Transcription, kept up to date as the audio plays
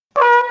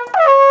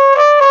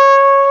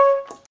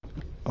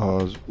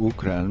Az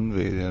ukrán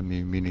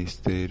védelmi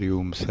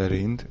minisztérium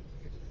szerint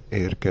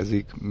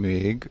érkezik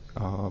még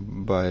a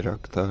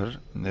Bayraktar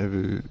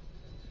nevű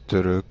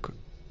török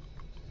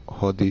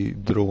hadi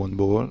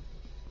drónból,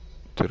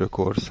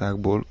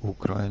 Törökországból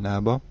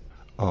Ukrajnába.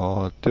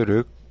 A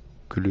török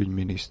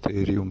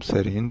külügyminisztérium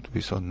szerint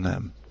viszont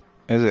nem.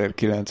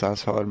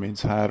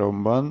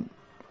 1933-ban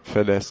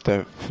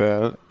fedezte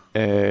fel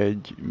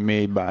egy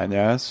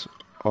mélybányász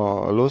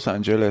a Los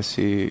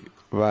Angeles-i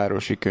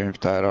városi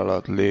könyvtár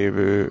alatt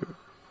lévő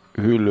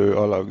hüllő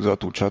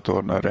alakzatú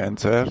csatorna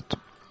rendszert,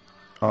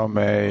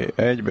 amely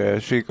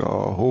egybeesik a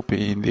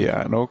Hopi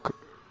indiánok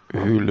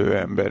hüllő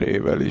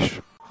emberével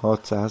is.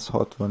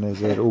 660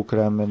 000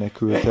 ukrán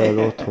menekült el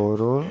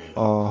otthonról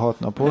a 6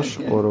 napos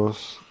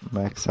orosz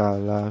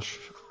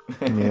megszállás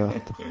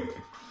miatt.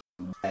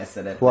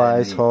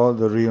 Twice Hall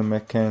The Real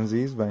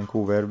Mackenzies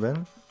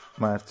Vancouverben,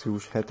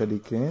 március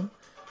 7-én,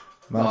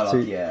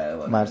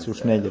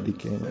 március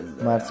 4-én.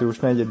 Március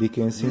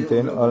 4-én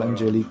szintén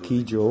Angelique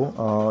Kidjo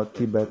a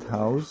Tibet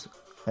House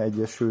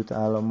Egyesült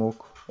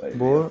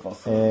Államokból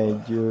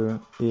egy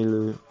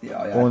élő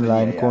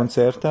online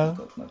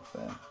koncerttel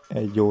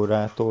 1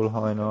 órától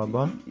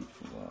hajnalban.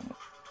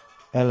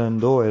 Ellen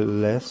Doyle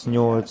lesz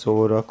 8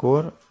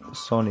 órakor,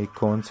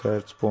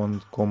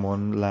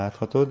 sonicconcerts.com-on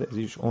láthatod, ez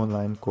is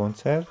online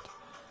koncert,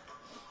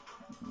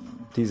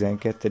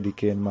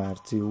 12-én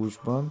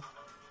márciusban.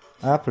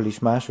 Április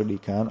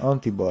 2-án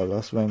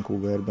Antiballas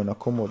Vancouverben a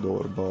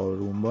Commodore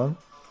Ballroomban.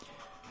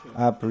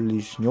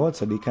 Április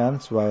 8-án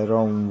Zwei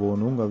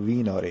Raumwohnung a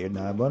Wien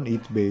Arénában,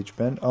 itt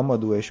Bécsben.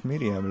 Amadou és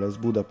Miriam lesz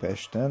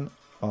Budapesten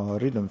a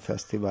Rhythm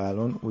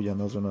Fesztiválon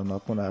ugyanazon a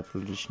napon,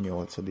 április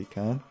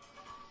 8-án.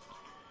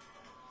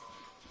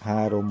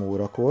 3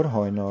 órakor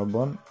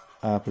hajnalban,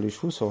 április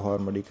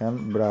 23-án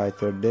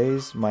Brighter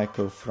Days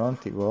Michael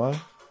Frantival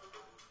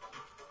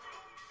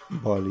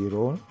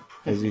Baliról.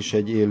 Ez is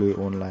egy élő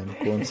online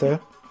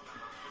koncert.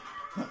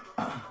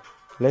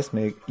 Lesz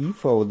még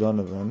Aoife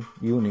O'Donovan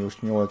június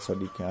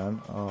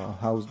 8-án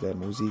a House der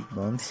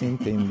Musikban,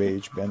 szintén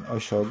Bécsben,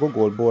 és a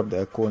Gogol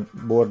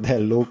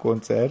Bordello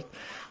koncert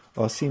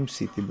a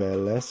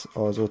SimCity-ben lesz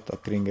az Otta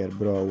Kringer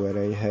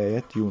Brauerei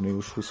helyett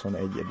június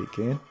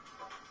 21-én,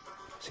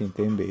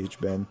 szintén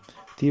Bécsben.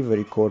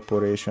 Tivoli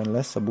Corporation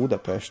lesz a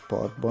Budapest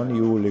Parkban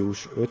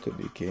július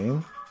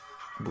 5-én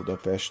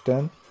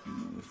Budapesten,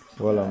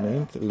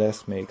 valamint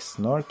lesz még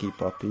Snarky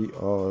Papi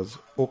az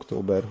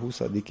október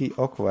 20-i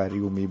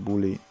akváriumi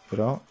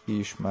bulira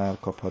is már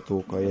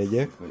kaphatók a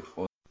jegyek.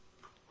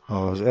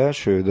 Az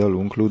első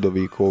dalunk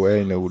Ludovico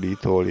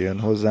Einaudi-tól jön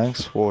hozzánk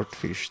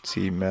Swordfish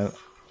címmel.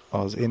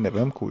 Az én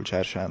nevem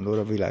Kulcsár Sándor,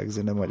 a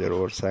Világzene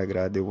Magyarország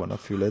Rádióban a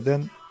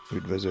füleden.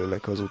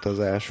 Üdvözöllek az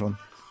utazáson!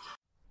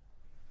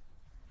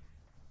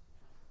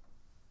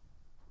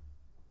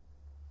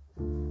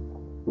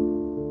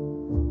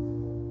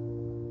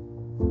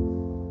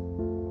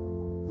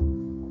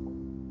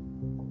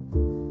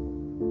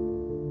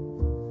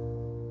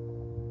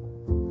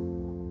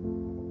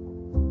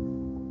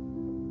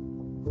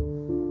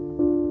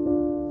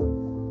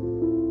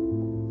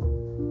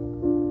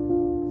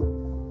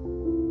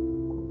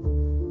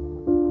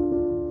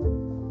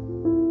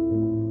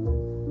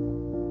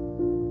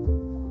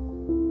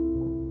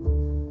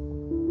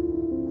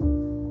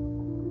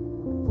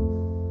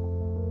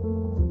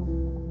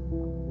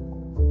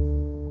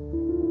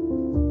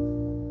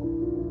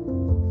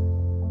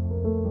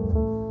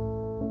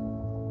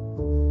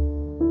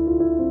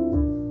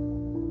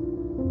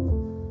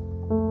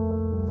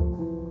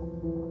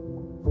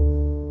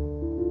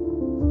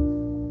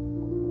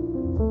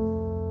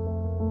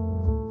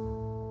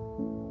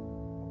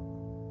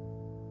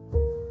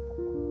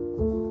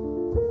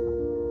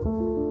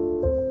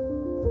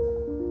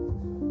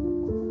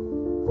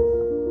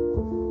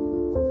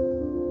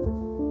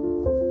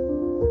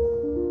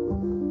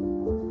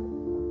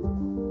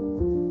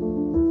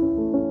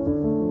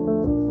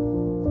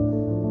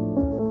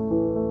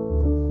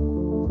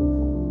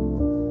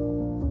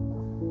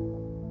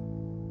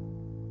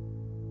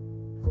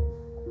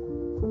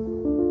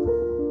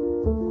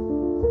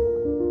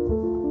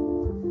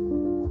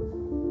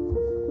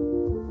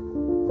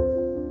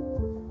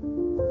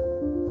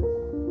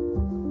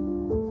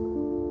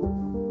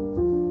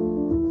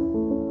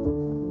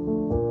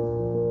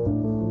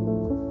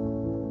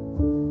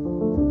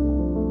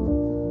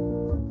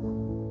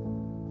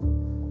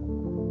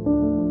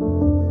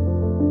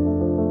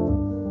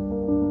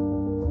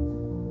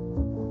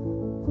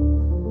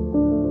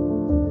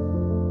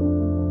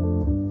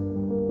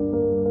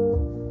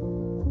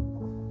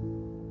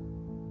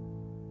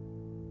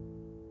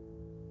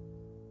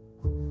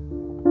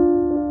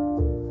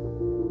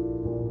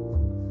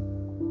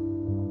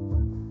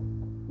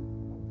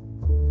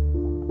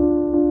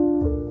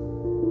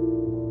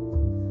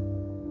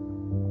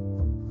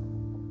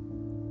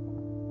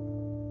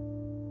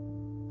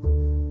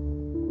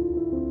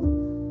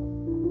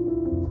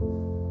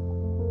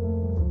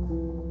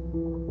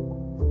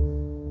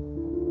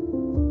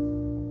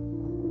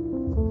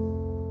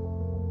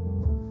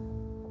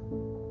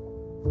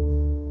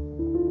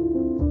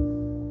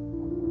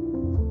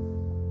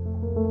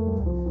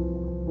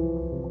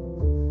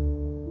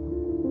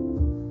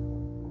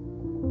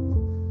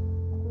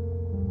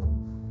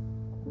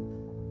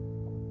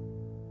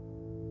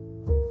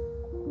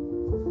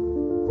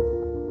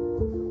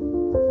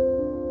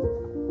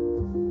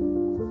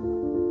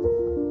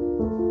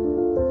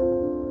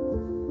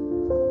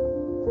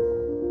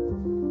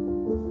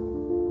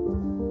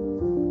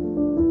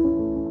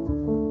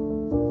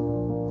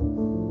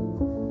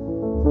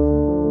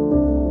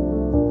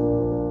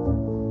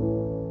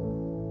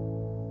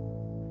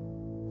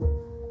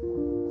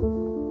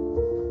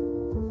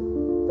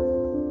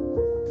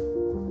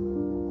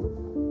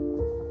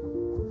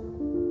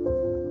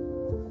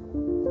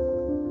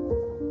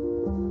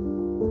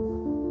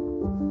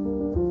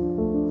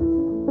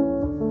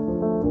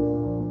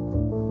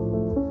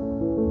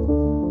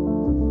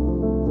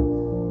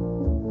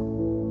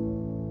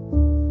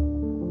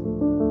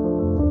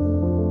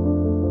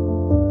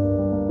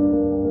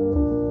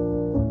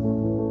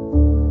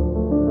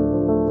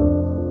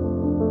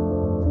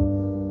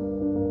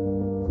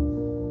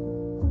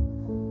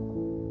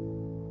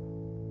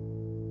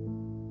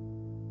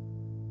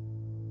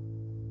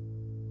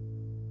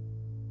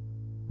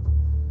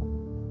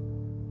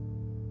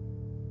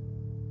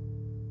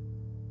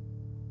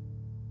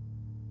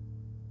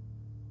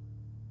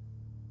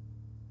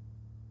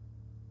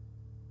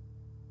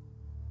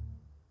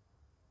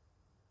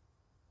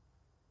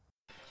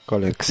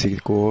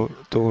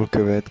 Calexico-tól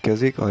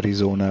következik,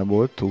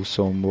 Arizonából,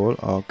 Tucsonból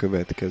a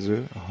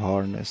következő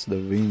Harness the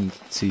Wind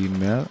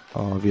címmel.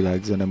 A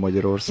Világzene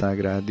Magyarország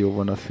Rádió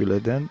van a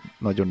füleden.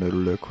 Nagyon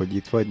örülök, hogy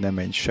itt vagy, ne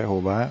menj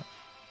sehová.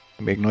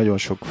 Még nagyon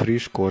sok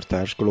friss,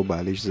 kortárs,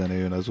 globális zene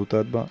jön az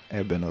utadba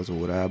ebben az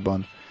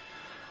órában.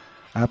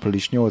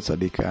 Április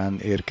 8-án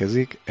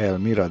érkezik El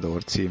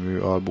Mirador című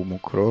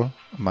albumukról,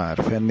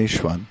 már fenn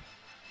is van.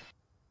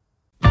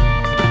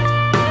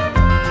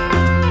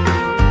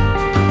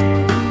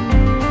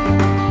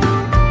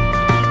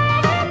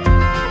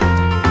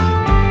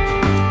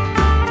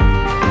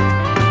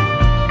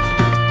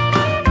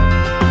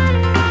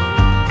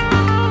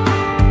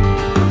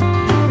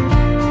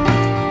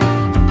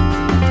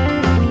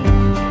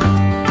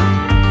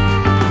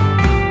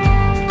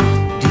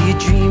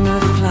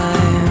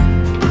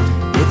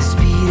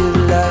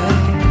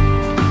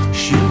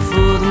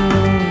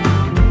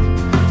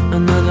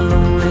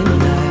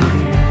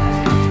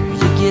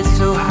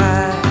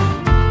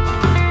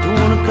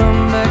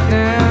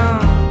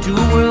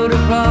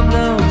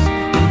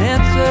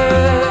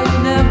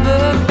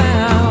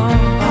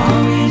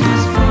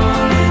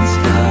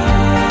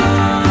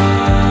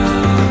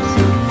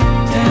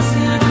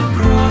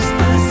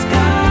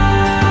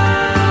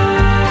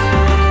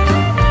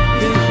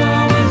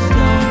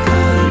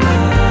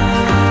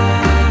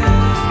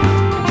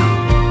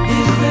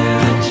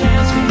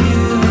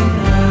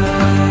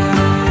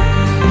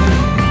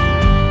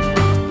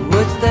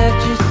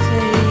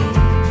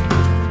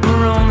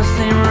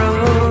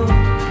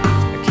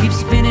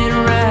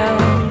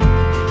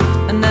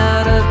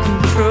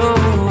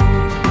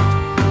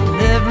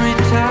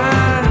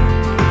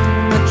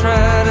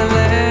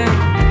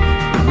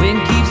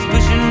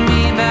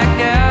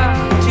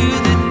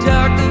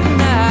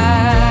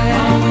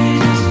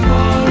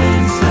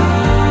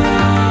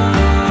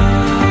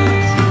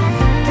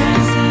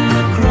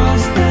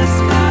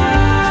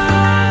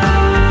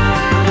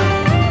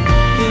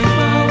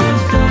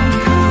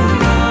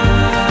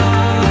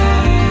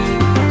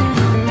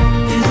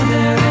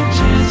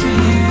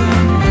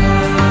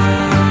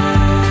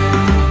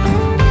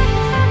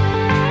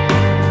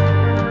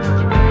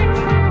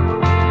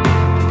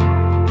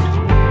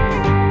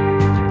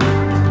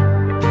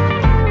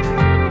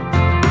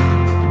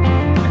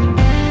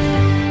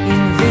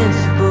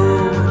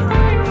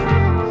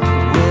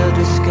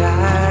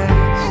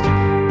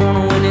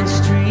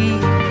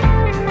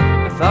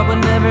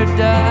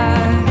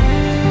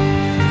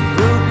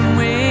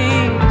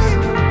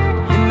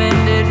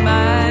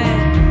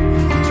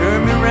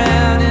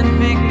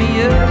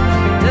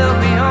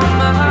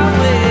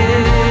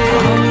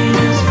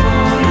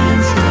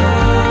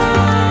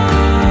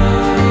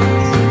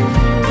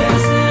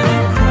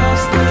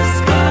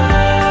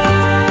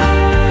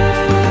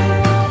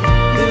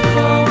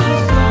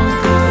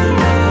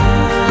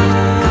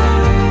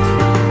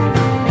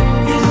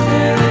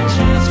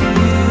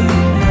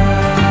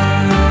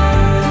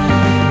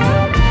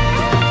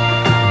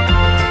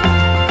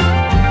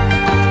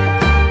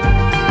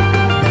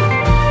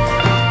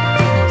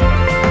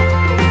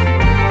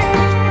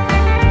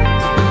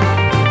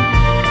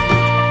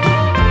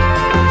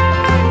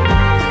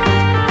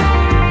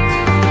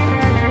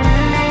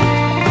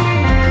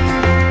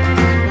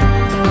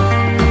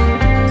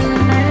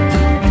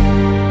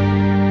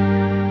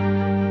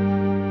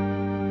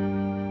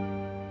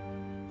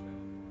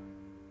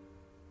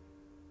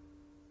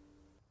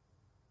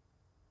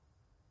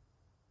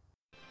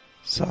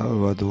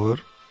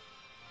 Salvador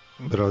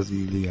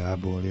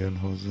Brazíliából jön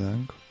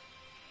hozzánk.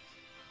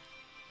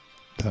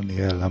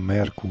 Daniela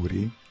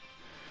Mercury.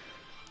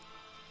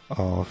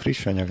 A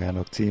friss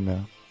anyagának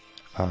címe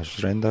As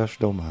Rendas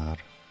do Mar.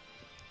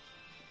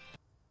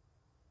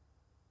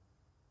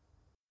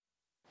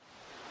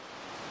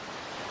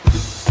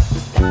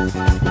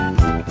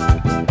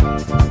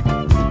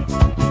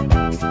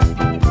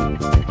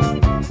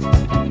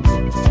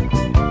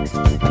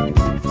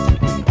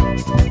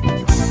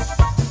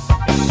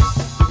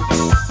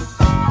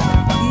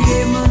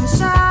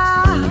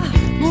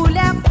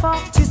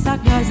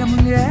 A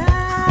mulher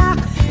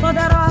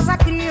poderosa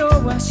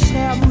criou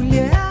axé. A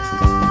mulher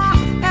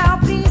é o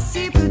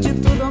princípio de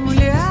tudo. A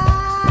mulher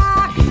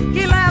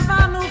que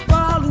leva no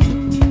colo o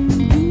mundo.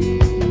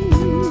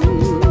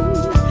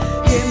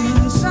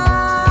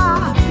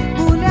 Iemanjá,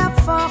 mulher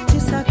forte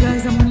e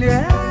sagaz. A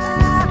mulher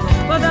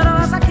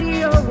poderosa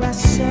criou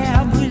axé.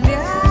 A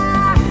mulher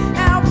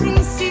é o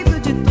princípio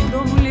de tudo.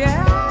 A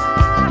mulher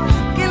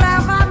que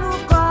leva no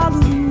colo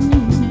o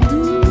mundo.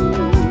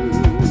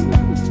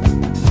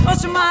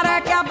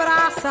 Oxumaré que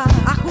abraça,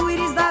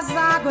 arco-íris das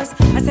águas,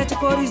 as sete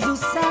cores do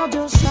céu de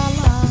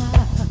Oxalá.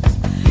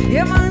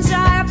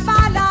 Iemanjá é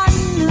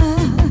bailarina,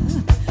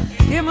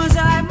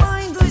 Iemanjá é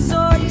mãe dos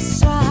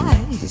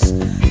orixás,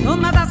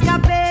 dona das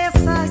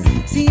cabeças,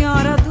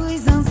 senhora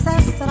dos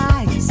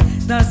ancestrais,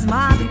 das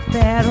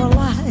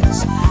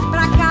madrepérolas,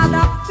 pra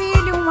cada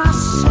filho um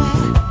axé.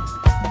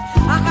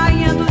 A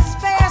rainha dos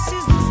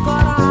peixes, dos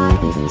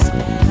corais,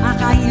 a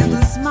rainha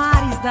dos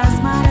mares, das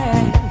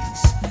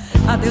marés,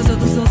 a deusa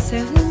dos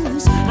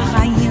oceanos, a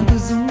rainha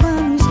dos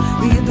humanos,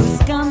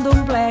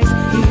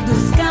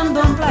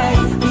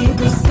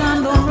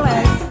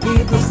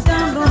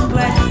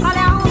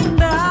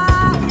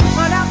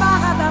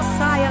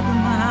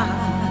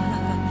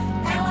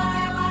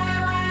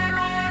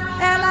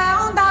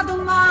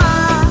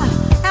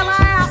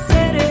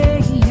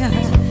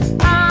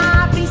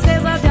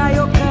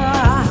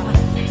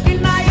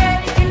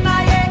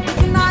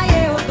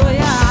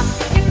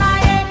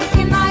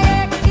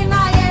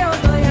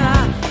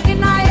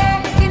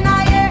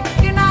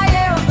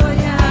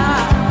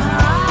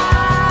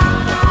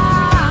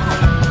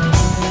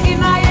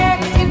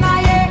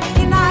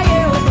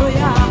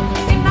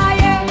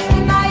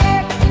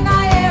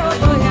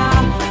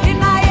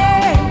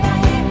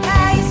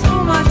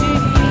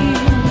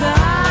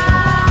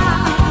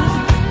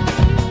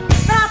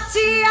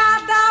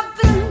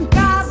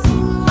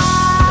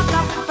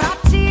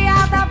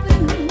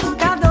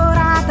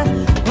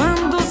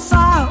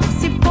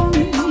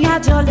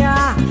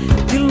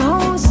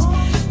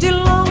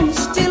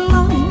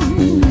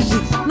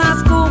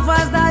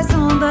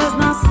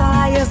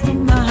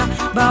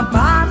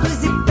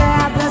 babados e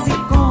pedras e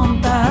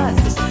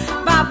contas,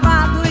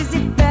 babados e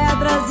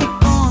pedras e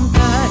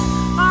contas.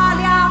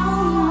 Olha a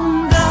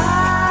onda,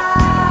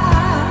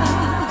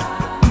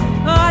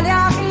 olha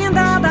a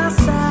vinda da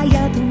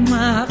saia do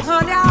mar,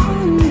 olha a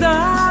onda.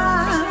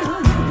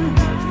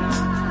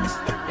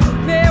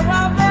 Meu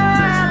avô,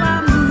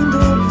 ela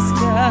mandou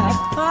buscar,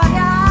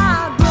 olha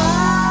a água.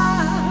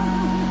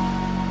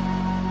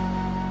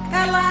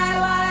 Ela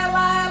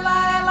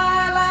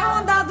é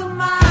onda do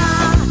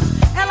mar,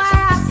 ela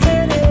é a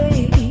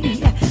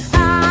sereia, a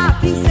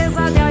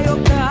princesa de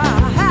Ayoka.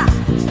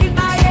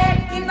 Inaê,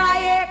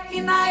 inaê,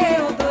 inaê,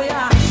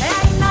 odoia. É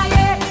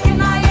inaê,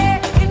 inaê,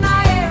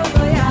 inaê,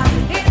 odoia.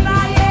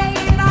 Inaê,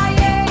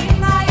 inaê,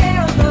 inaê,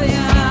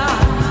 odoia.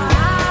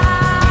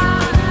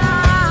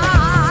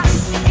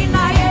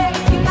 Inaê,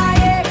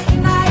 inaê,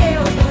 inaê,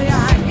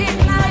 odoia.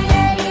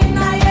 Inaê,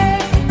 inaê,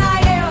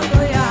 inaê,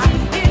 odoia.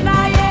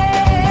 Inaê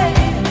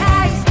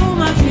é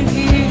espuma de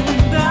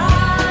vida.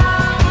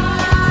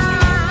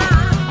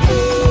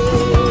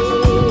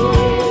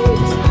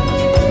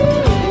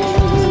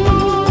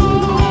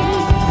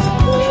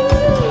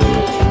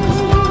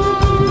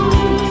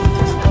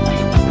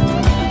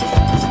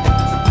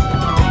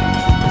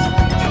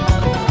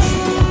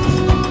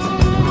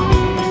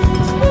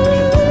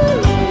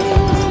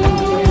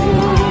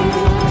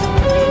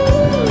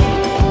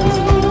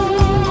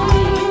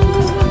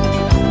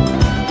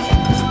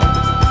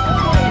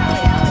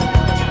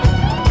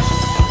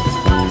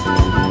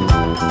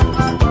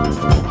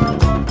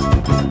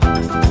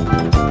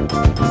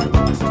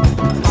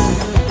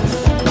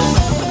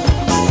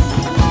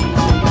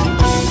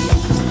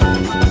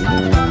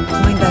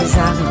 Mãe das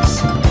águas.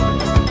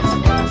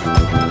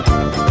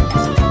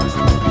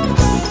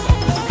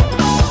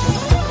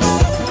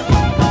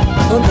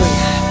 Odoia.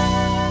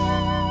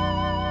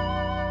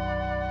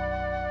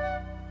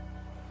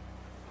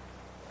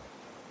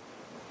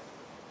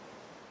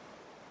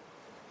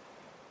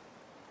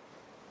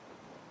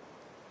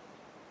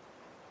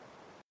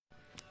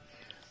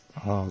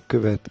 A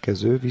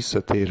következő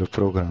visszatér a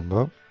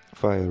programba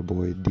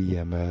Fireboy,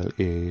 DML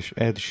és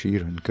Ed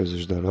Sheeran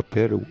közös dala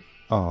Peru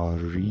a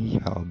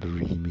Rehab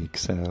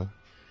remix-el.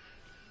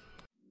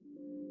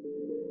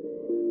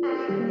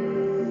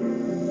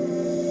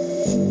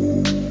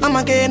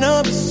 I'ma get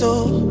up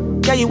so,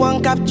 yeah, you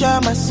won't capture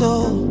my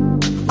soul.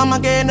 I'ma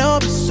get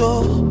up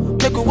so,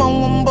 make you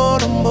one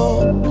bombo.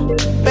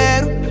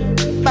 Peru,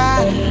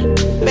 para,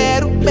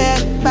 Peru,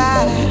 Peru,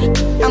 para.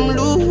 I'm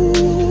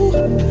loose,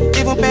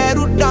 even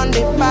Peru done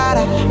the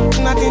para.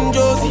 Nothing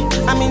Josie,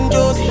 I'm in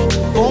Josie.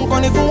 Won't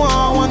call if you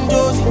want one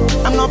Josie.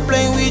 I'm not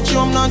playing with you,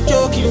 I'm not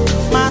joking.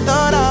 My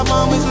thought of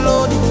mom is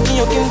loaded. In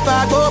your kin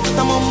fag up, but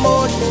I'm on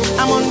board.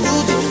 I'm on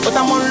duty, but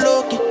I'm on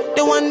low-key.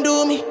 They want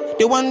do me.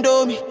 They want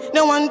do me,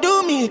 they want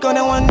do me, cause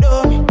they want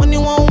do me. When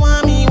you won't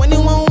want me, when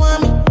you won't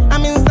want me,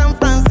 I'm in San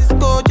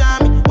Francisco,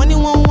 Jammy. When you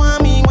won't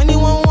want me, when you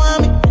won't want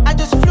me, I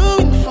just flew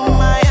in from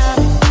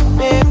Miami.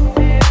 Peru,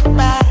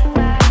 para,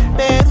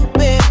 Peru,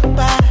 Peru,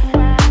 para.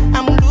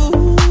 I'm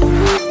loose,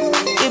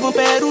 even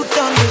Peru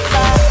done the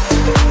para.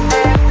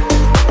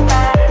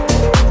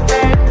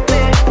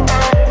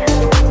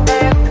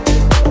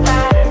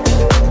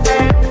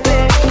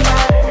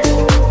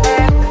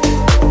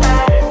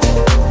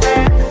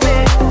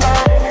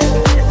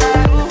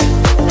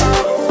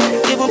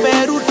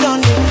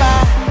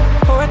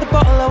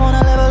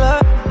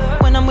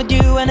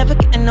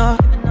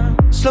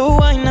 Slow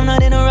wine, I'm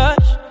not in a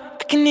rush.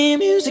 I can hear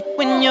music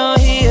when you're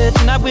here.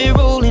 Tonight we're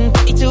rolling,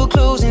 party till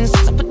closing.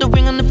 Since I put the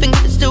ring on the finger,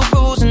 it's still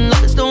frozen.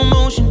 Love in slow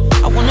motion,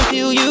 I wanna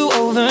feel you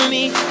over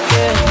me,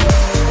 yeah.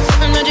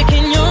 Something magic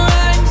in your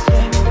eyes,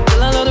 yeah.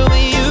 Girl, I love the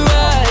way you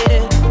ride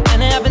it.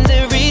 And it happens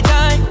every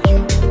time you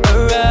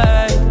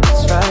arrive,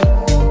 that's right.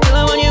 Girl,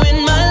 I want you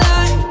in my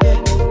life, yeah.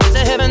 There's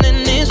a heaven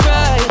and it's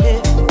right here,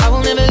 yeah. I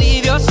will never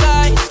leave your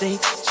side, stay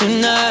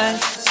tonight,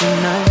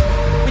 tonight.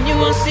 When you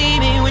won't see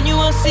me, when you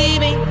won't see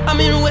me, I'm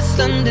in West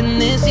London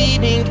this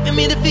evening. Giving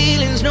me the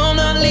feelings, no I'm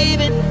not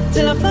leaving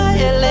till I fly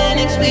LA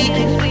next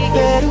weekend.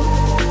 Peru,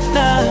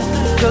 nah,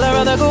 girl I'd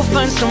rather go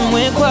find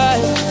somewhere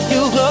quiet.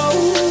 You glow,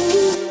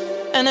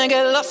 and I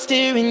get lost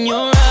here in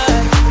your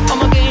eyes.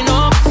 I'm again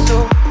up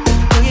so,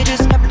 girl you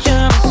just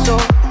capture my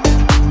soul.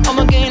 I'm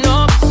again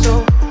up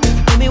so,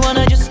 make me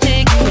wanna just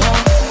take you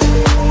home.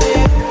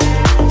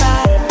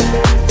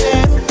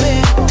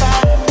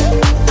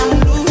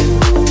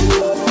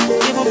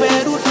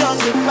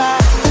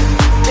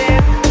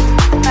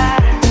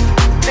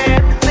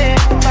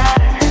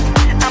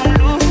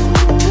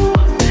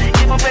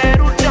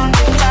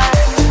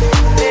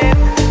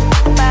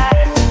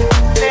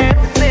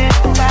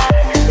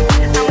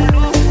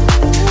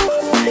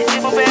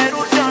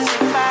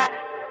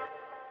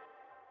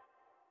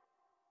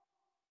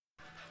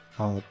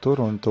 A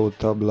Toronto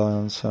Tabla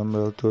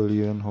Ensemble-től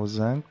jön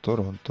hozzánk,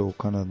 Toronto,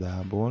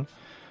 Kanadából,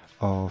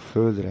 a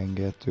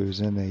földrengető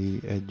zenei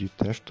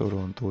együttes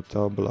Toronto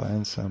Tabla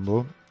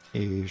Ensemble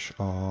és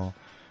a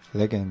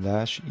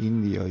legendás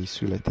indiai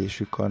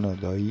születésű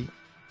kanadai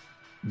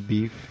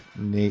Beef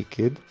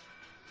Naked,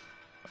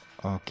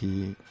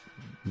 aki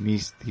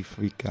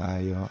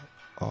misztifikálja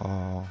a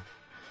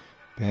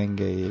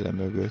pengeéle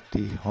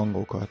mögötti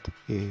hangokat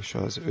és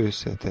az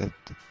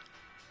összetett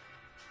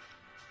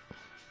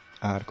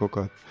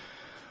árkokat.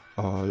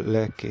 A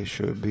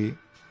legkésőbbi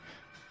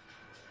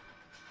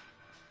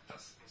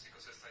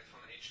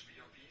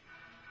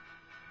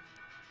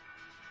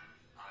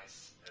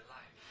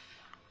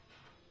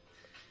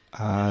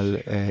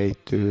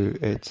álejtő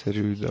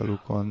egyszerű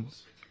dalukon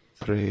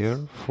Prayer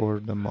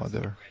for the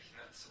Mother.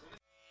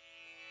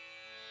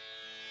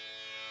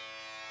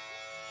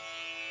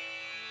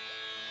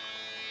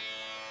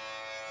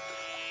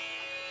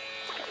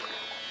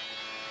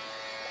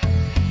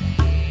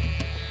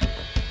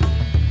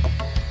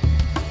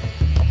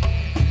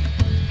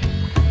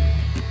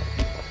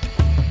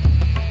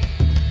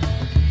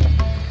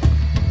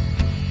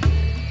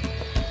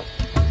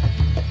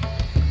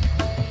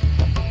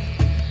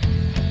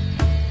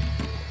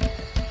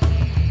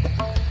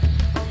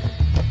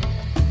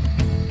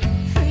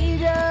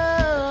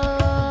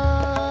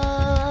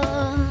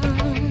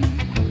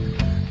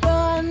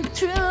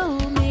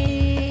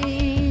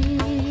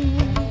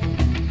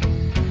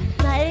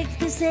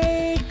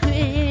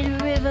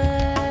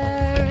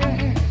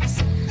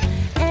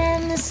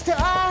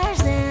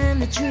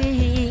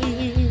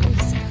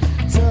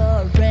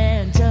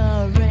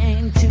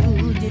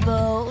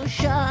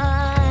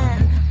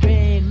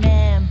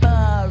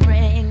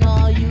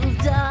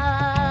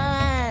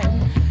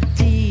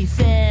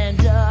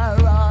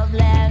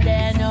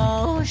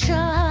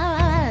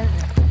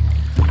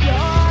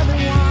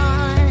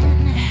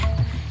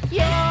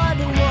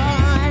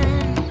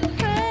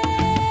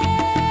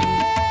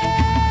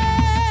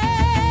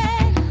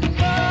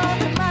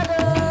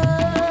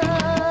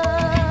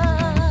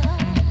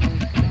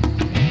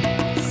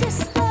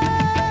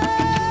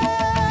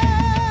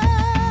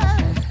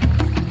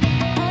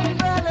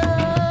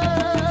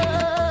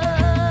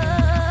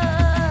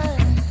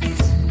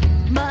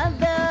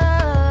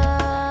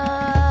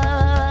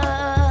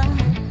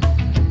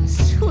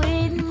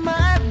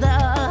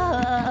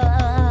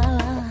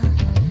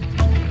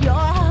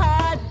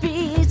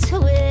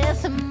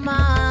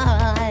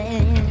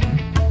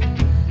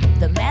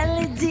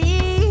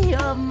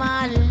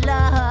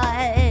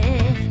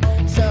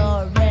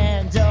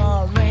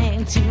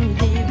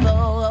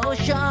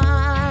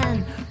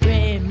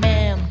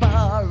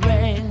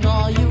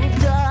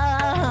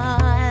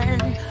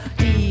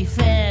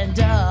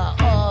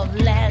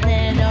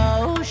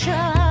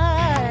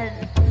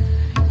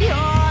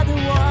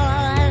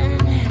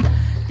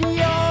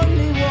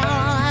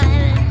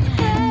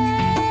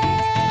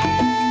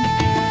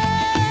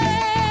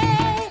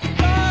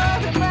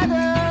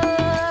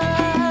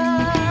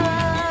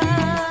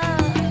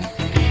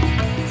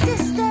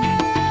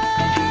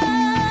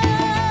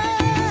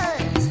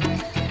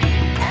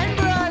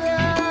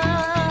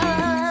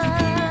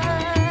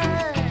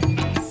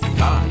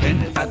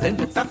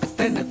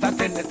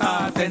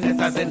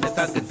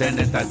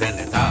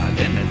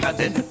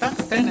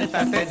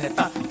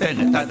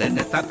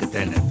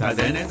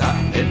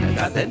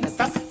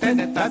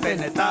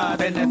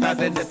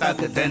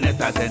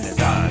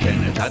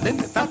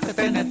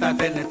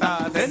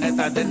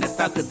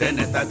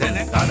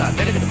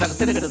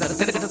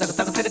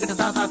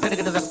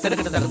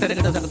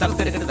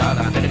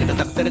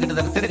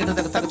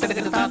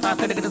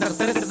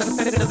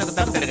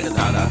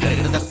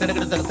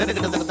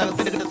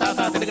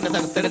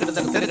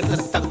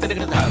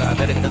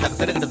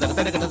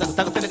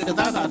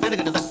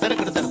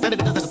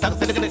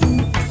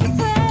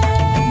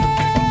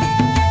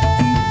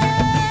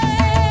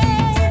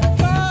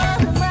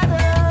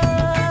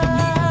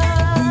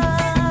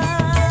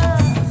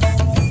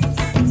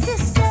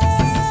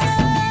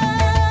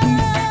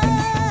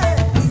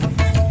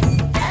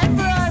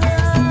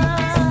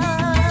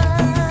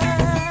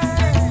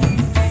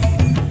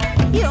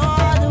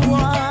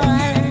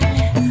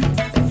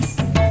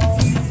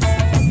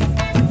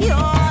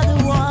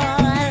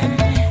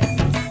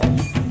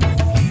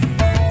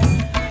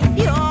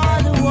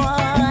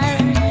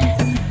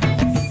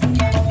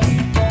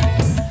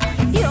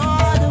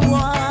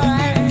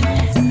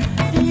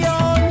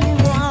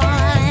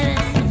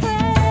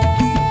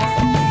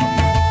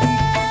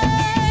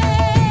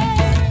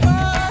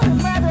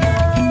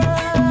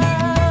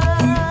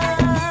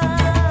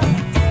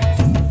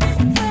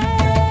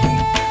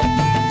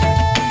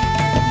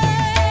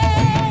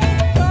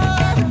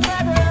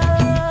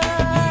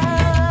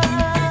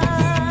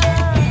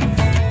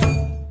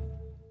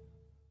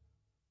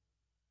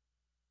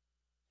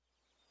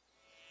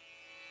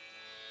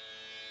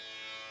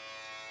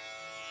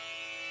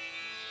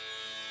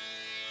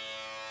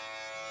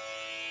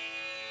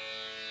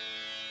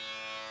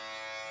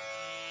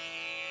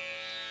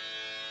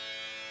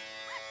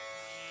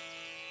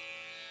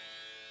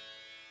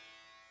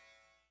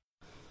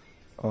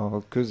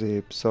 A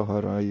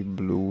közép-szaharai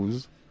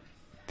blues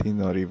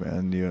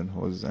Tinariven jön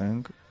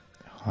hozzánk,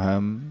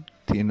 Ham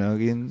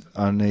Tinarin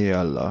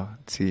Aneyalla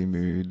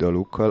című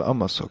dalukkal,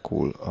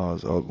 Amaszakul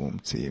az album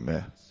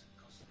címe.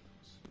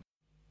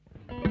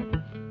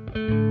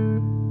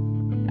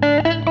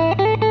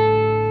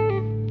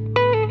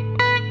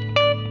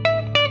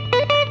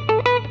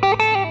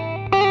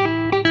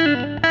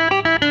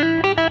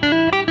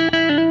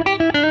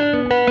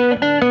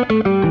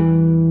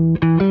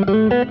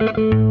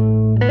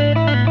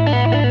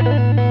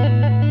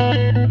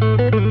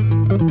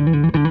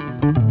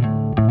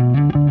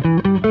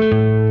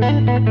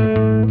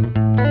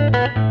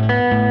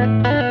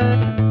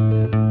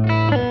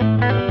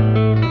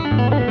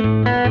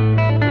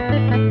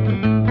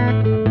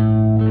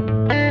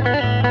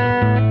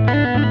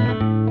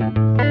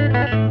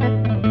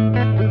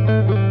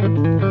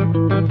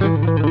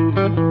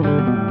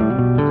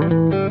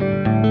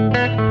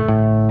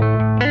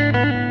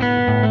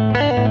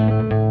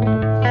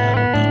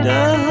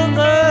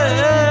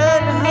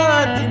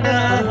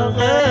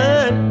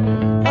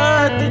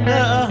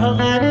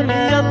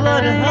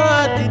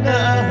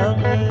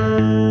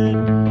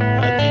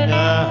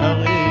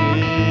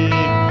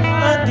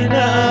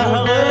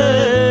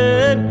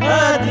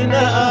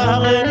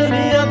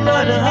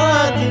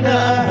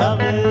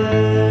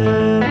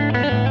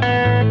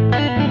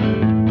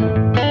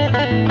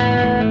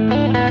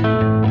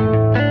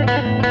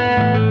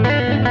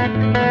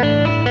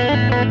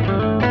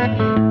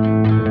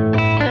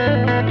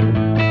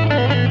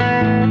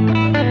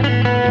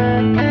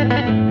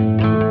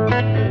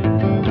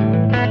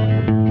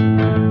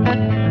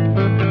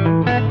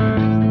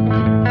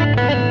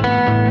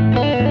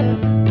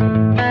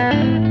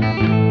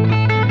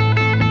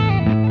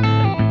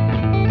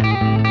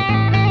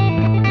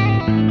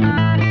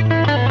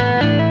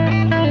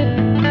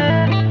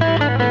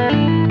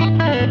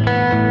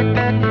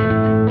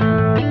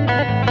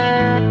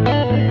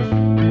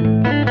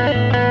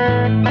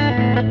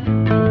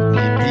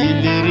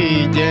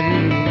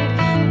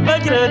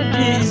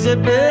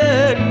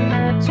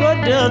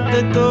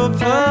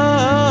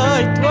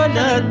 تطفيت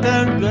ولا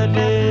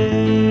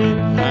تنقلين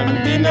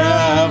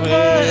همتنا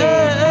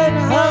غين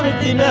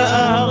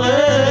همتنا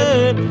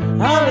غين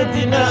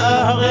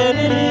همتنا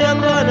غين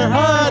يلا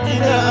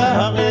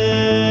نهاتنا غين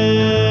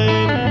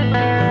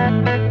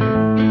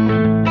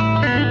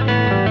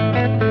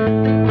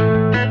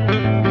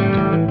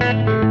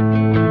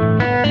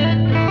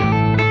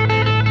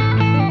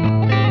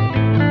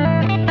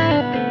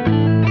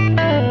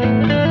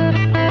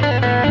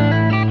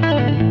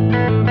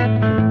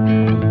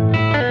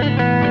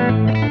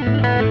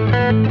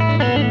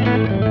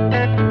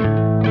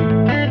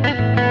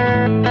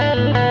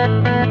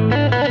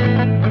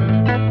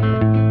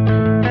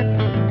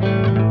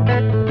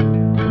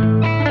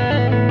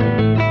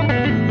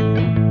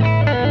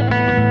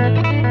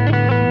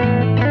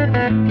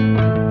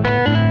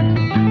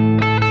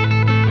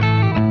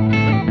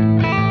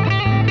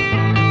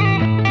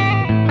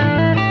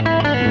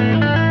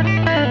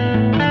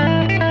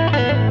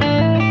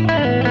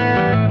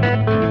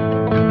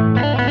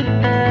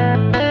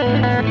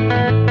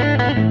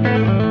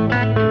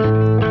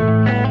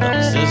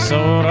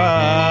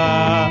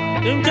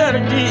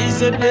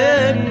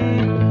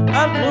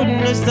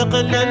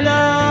نستقل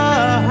لا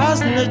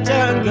حسن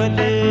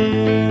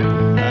جنقلين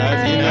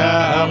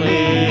هاتنا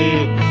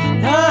أغين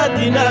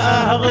هاتنا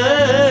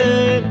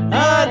أغين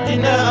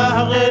هاتنا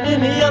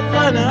أغين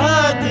يلا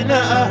هاتنا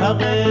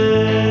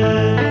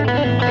أغين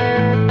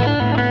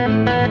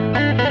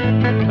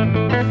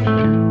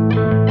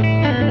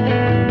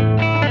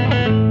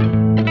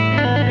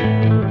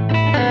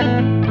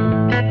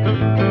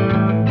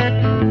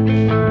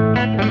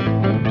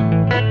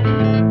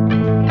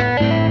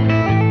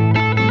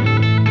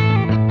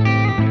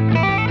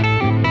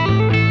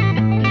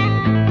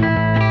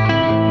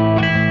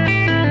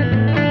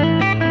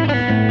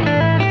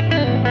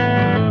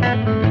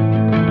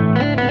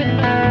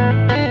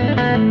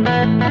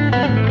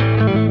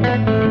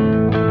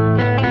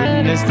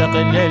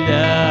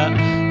نستقللا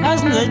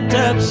حزن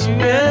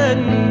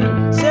التكشين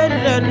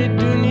سلن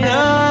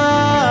الدنيا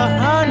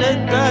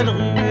هانت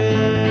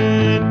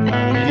الغين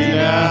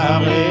هاتنا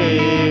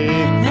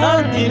أغين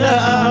هاتنا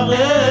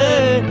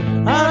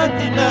أغين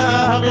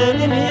هاتنا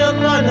أغين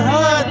يلا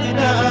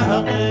هاتنا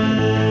أغين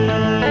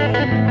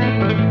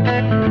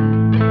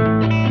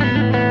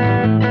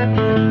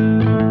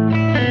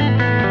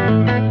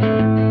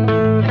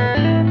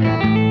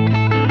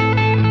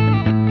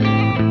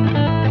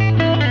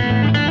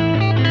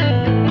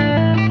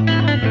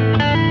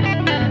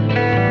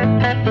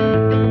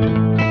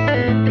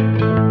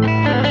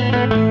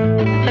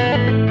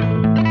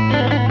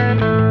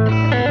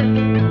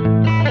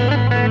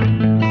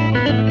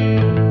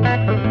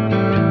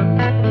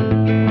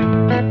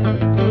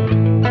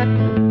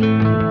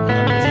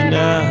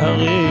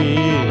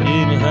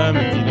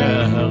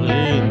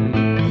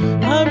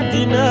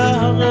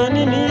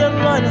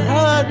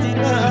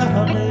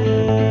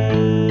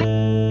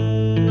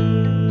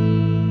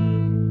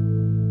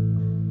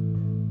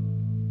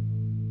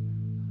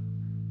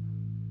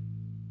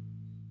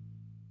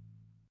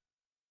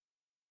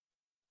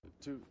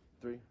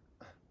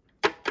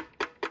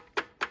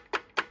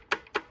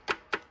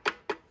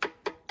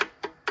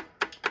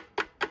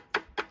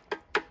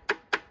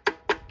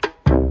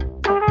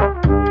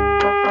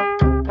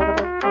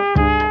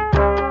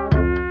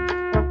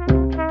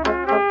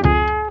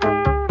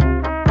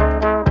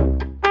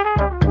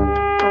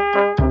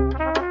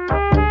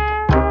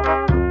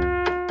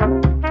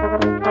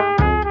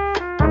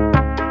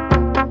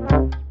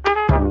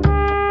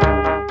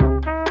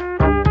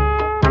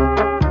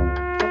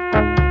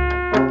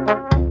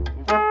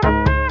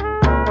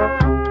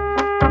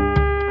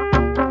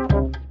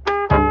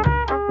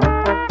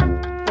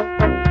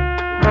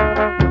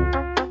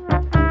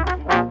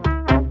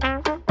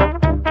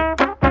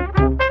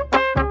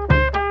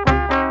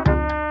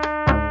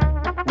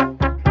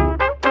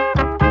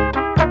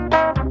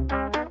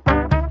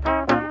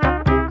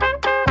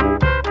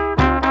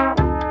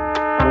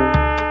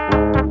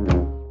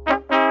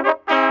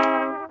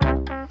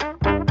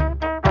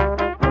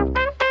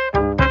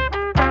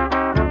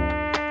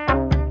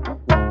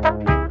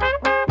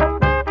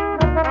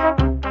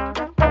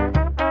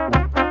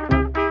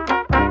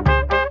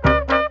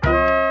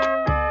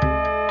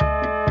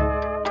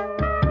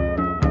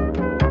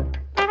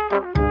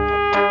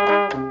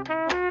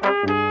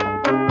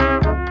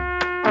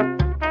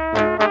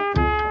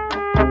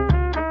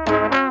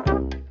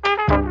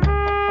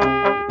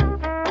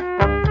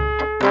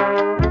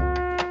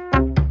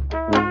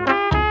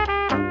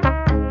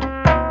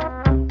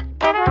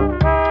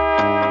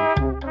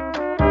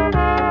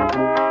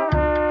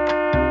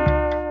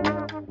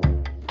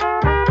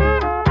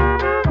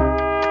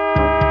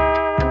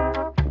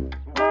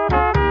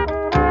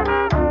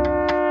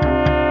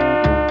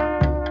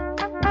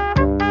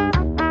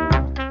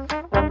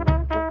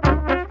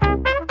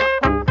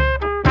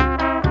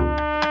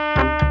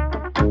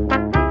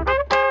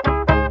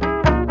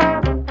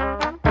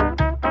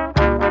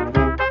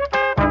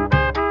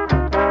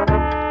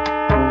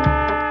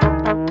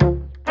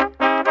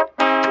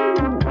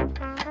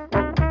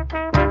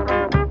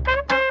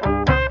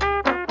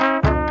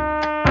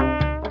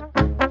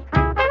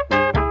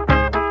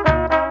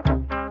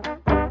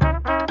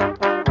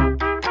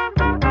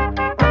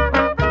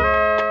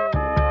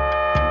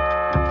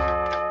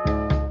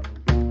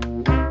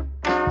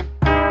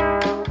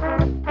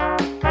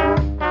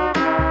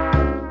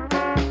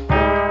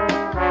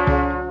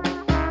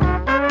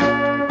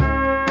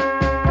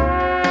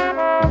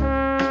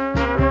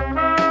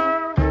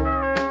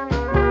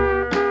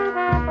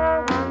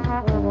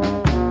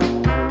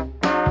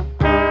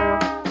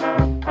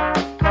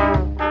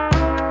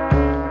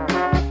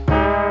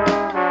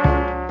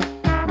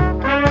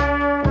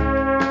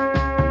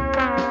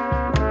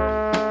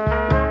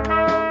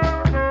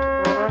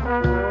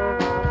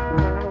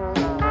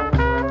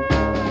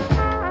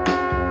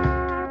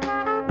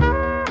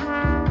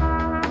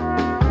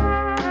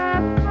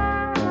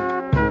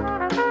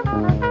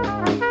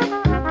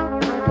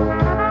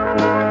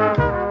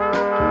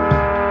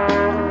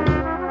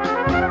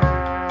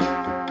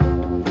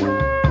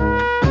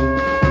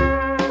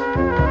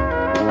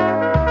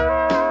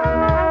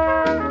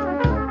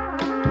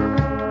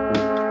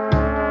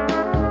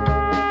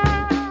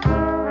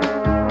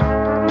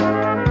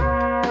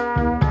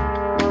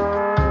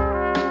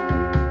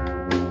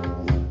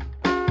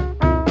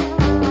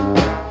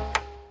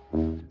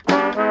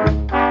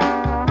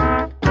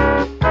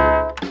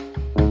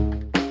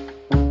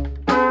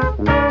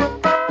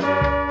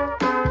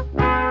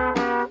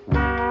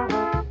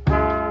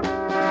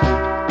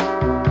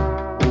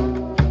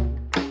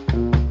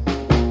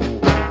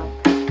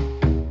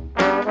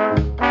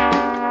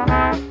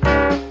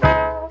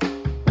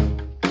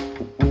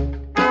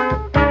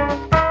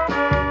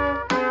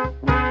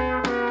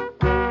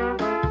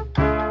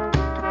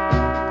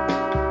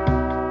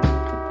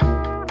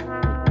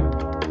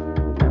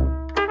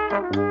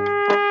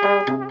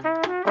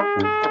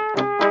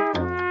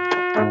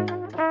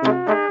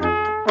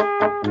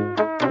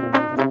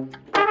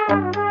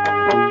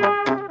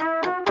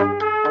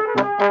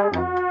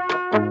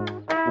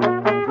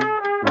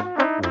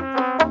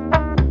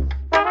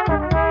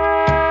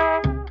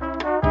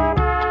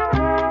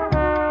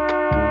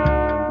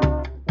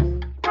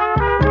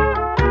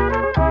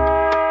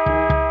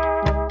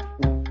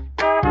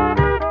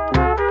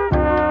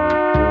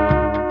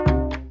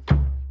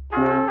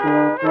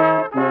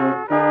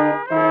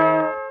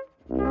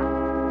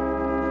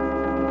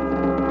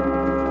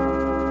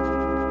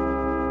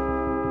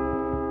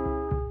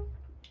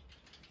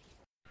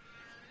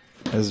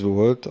Ez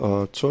volt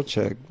a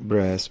Czocek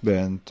Brass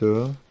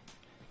Bandtől,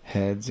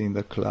 Heads in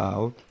the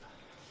Cloud,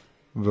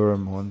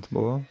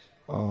 Vermontból,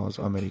 az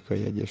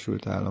Amerikai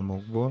Egyesült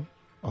Államokból.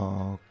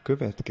 A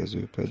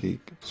következő pedig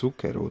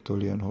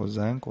Zuccherótól jön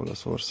hozzánk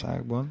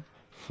Olaszországban,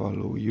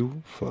 Follow You,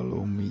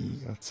 Follow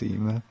Me a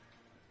címe.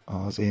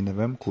 Az én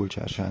nevem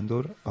Kortárs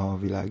Sándor, a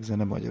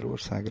Világzene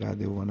Magyarország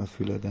Rádió van a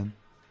füleden.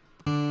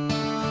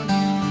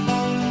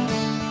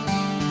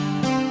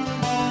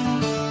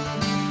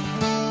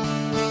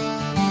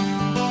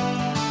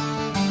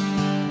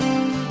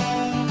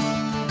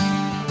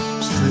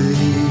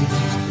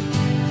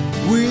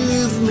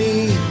 With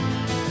me,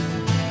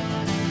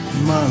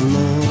 my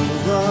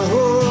love, I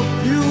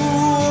hope you'll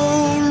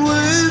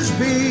always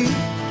be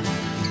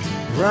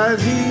right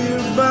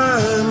here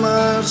by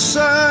my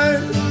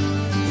side.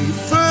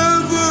 If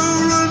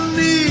ever I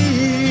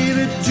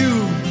needed you,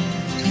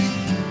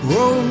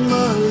 oh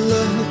my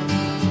love,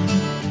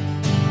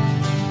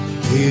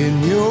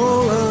 in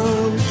your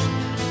arms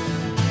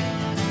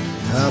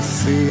I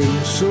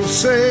feel so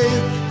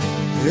safe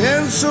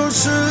and so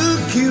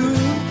secure.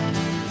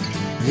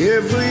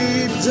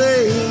 Every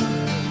day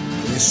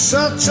is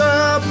such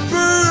a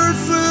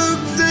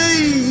perfect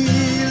day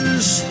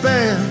to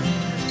spend.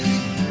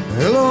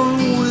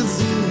 Along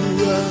with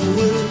you I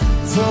will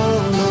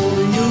follow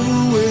you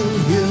in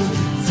here.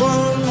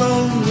 Follow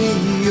me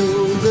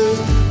all the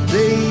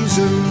days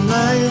and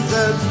nights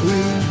that we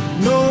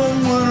know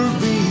will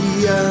be.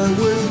 I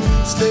will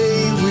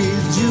stay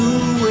with you,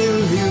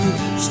 will you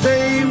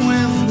stay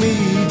with me?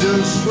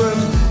 Just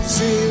one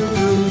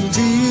single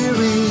tear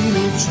in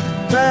each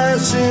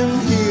passing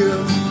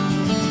here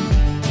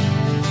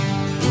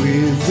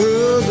with the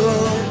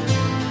dawn.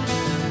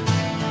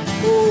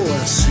 Oh,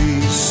 I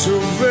see so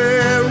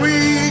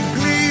very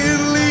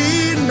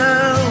clearly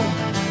now.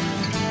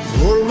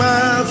 All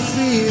my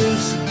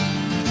fears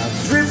are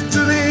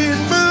drifting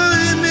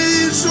by me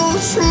so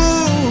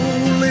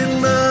slowly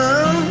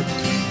now,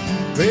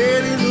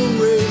 fading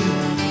away.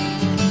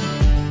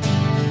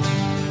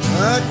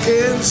 I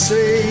can't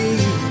say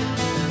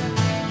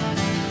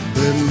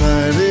the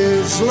night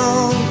is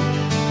long,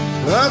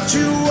 but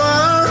you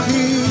are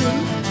here,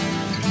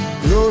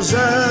 close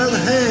at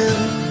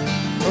hand.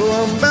 Oh,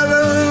 I'm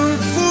better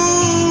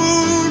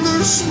for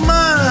the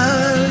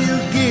smile you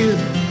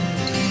give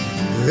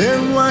than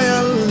why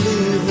I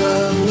live. I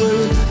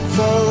will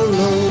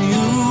follow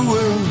you,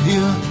 will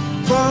hear,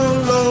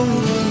 follow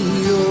me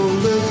all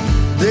the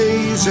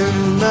days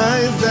and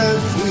nights that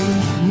we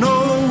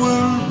know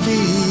will be.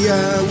 I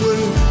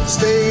will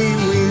stay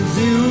with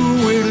you,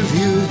 will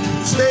you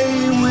stay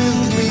with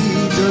me?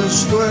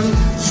 Just one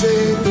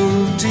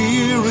single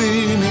tear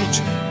in each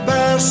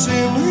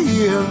passing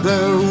here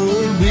there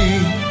will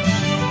be.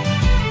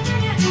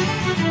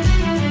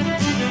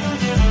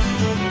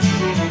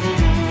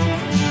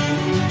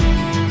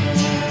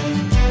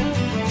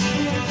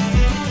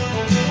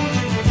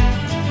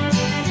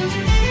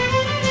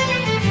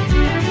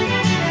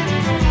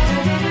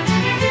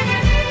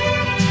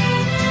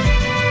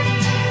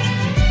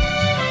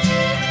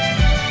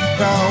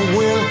 I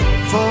will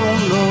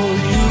follow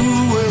you,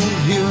 will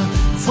you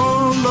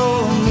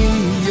follow me?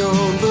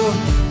 All the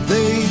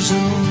days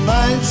and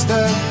nights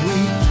that we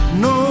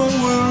know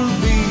will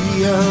be.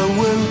 I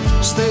will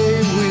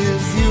stay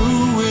with you,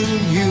 will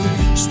you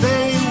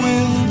stay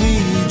with me?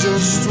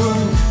 Just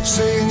one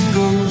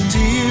single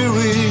tear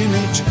in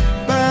each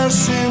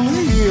passing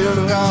here.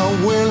 I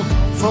will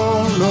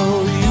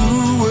follow you,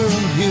 will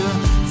you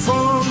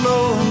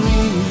follow me?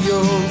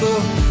 All the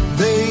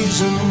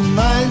days and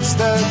nights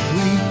that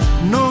we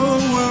know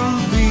will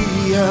be.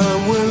 I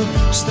will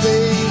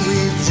stay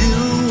with you,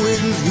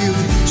 will you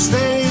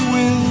stay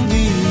with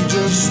me?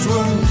 Just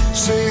one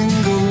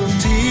single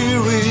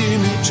tear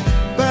in each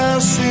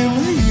passing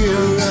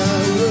here.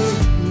 I will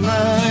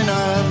nine,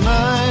 nine,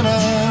 nine,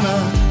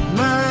 nine,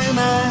 nine,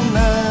 nine,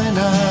 nine, nine,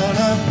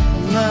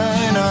 nine, nine,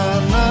 nine,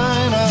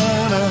 nine, nine,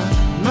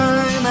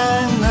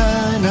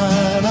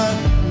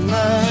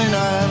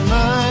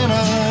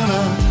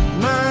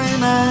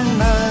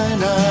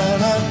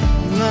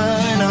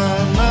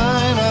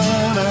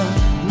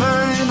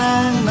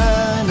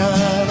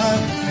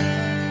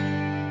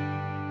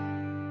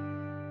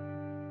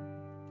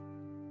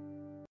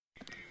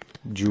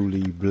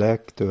 Julie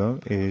Black-től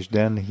és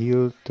Dan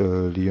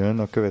Hill-től jön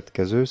a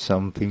következő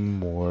Something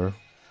More.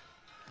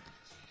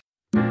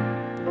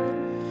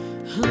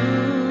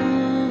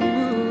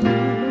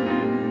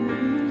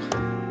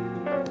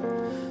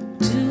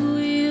 Do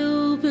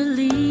you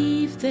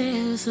believe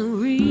there's a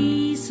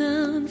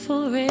reason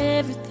for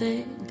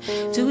everything?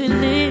 Do we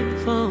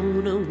live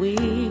on a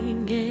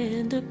wing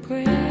and a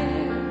prayer?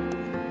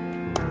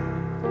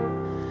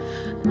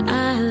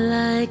 I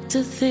like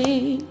to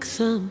think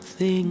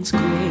something's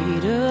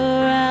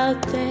greater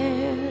out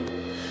there,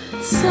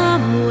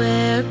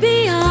 somewhere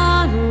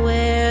beyond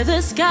where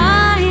the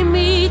sky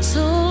meets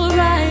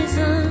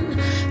horizon.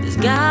 There's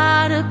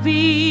gotta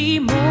be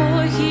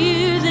more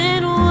here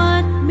than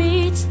what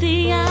meets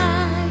the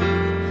eye.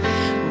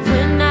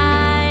 When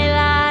I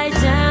lie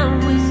down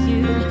with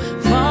you,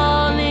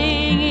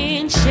 falling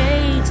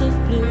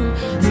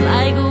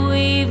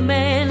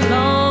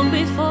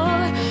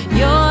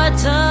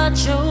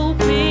touch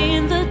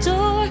open the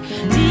door.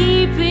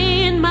 Deep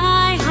in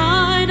my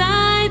heart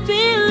I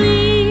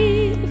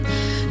believe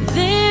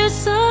there's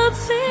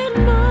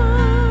something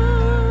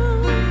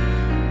more.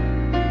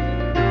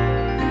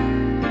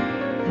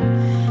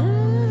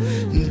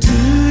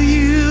 Do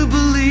you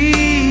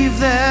believe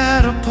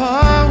that a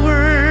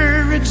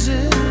power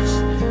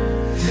exists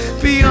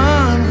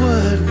beyond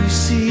what we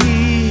see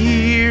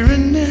here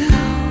and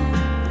now?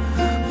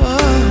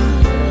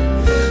 Oh,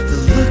 the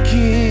look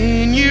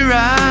in your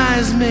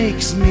eyes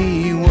makes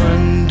me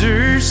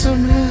wonder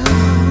somehow.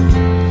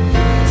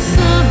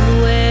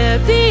 Somewhere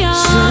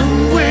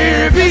beyond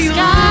where the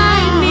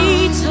sky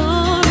meets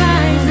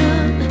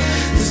horizon,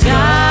 there's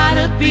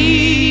gotta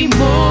be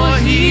more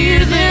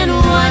here than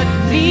what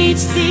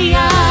meets the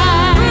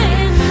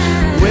eye.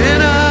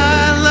 When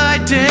I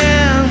lie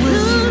down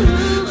with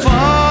you,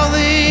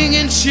 falling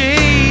in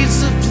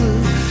shades of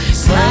blue,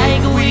 It's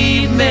like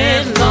we've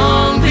met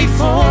long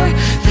before.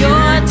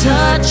 Your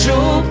touch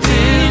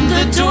opened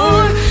the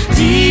door.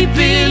 Deep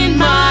in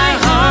my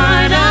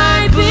heart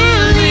I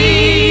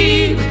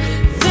believe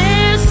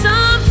there's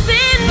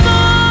something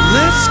more.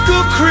 let's go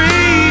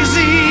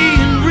crazy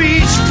and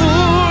reach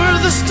for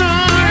the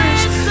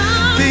stars.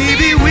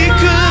 Baby, we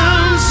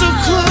come so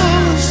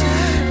close,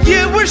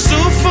 yet we're so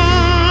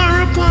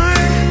far apart.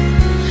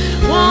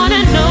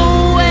 Wanna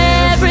know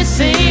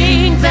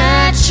everything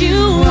that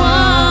you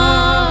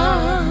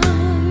are.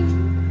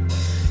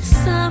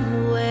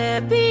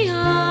 Somewhere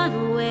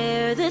beyond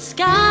where the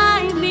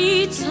sky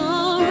meets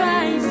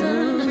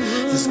horizon,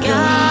 there's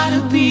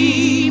gotta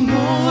be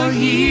more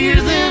here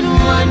than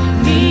what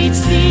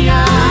meets the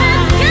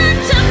eye.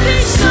 There's got to be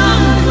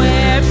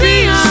somewhere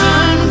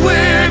beyond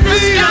where the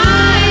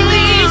sky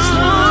meets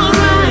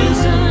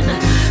horizon,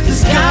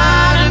 there's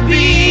gotta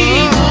be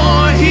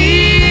more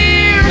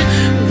here.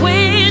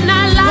 When I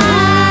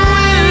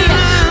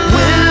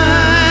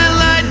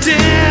lie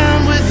down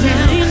with you,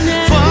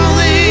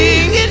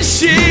 falling in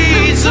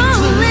shades of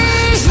blue,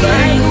 it's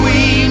like we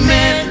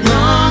met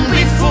long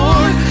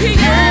before.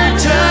 Your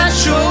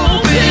touch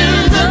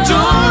opened the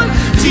door.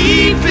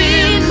 Deep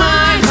in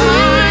my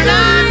heart I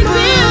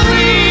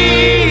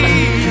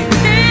believe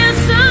there's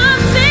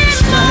something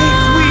it's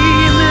like we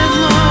met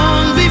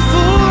long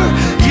before.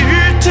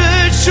 Your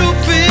touch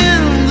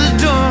opened the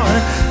door.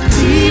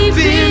 Deep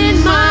in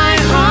my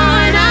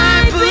heart I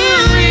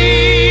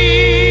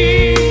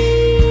believe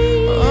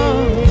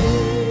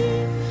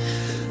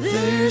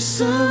there's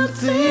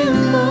something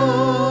more.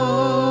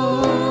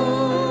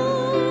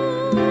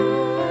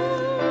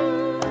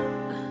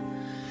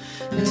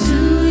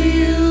 Do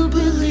you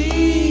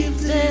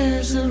believe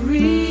there's a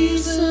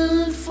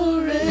reason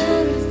for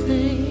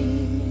everything?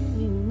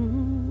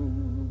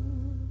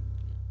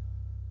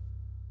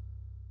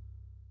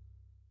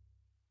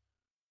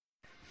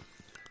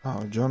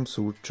 A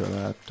Jumpsuit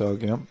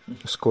családtagja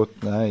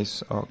Scott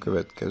Nice a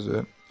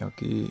következő,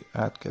 aki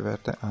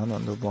átkeverte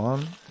Another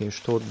One és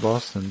Todd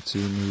Boston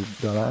című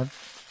dalát,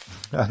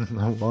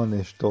 Another One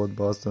és Todd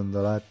Boston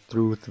dalát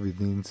Truth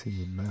Within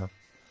címmel.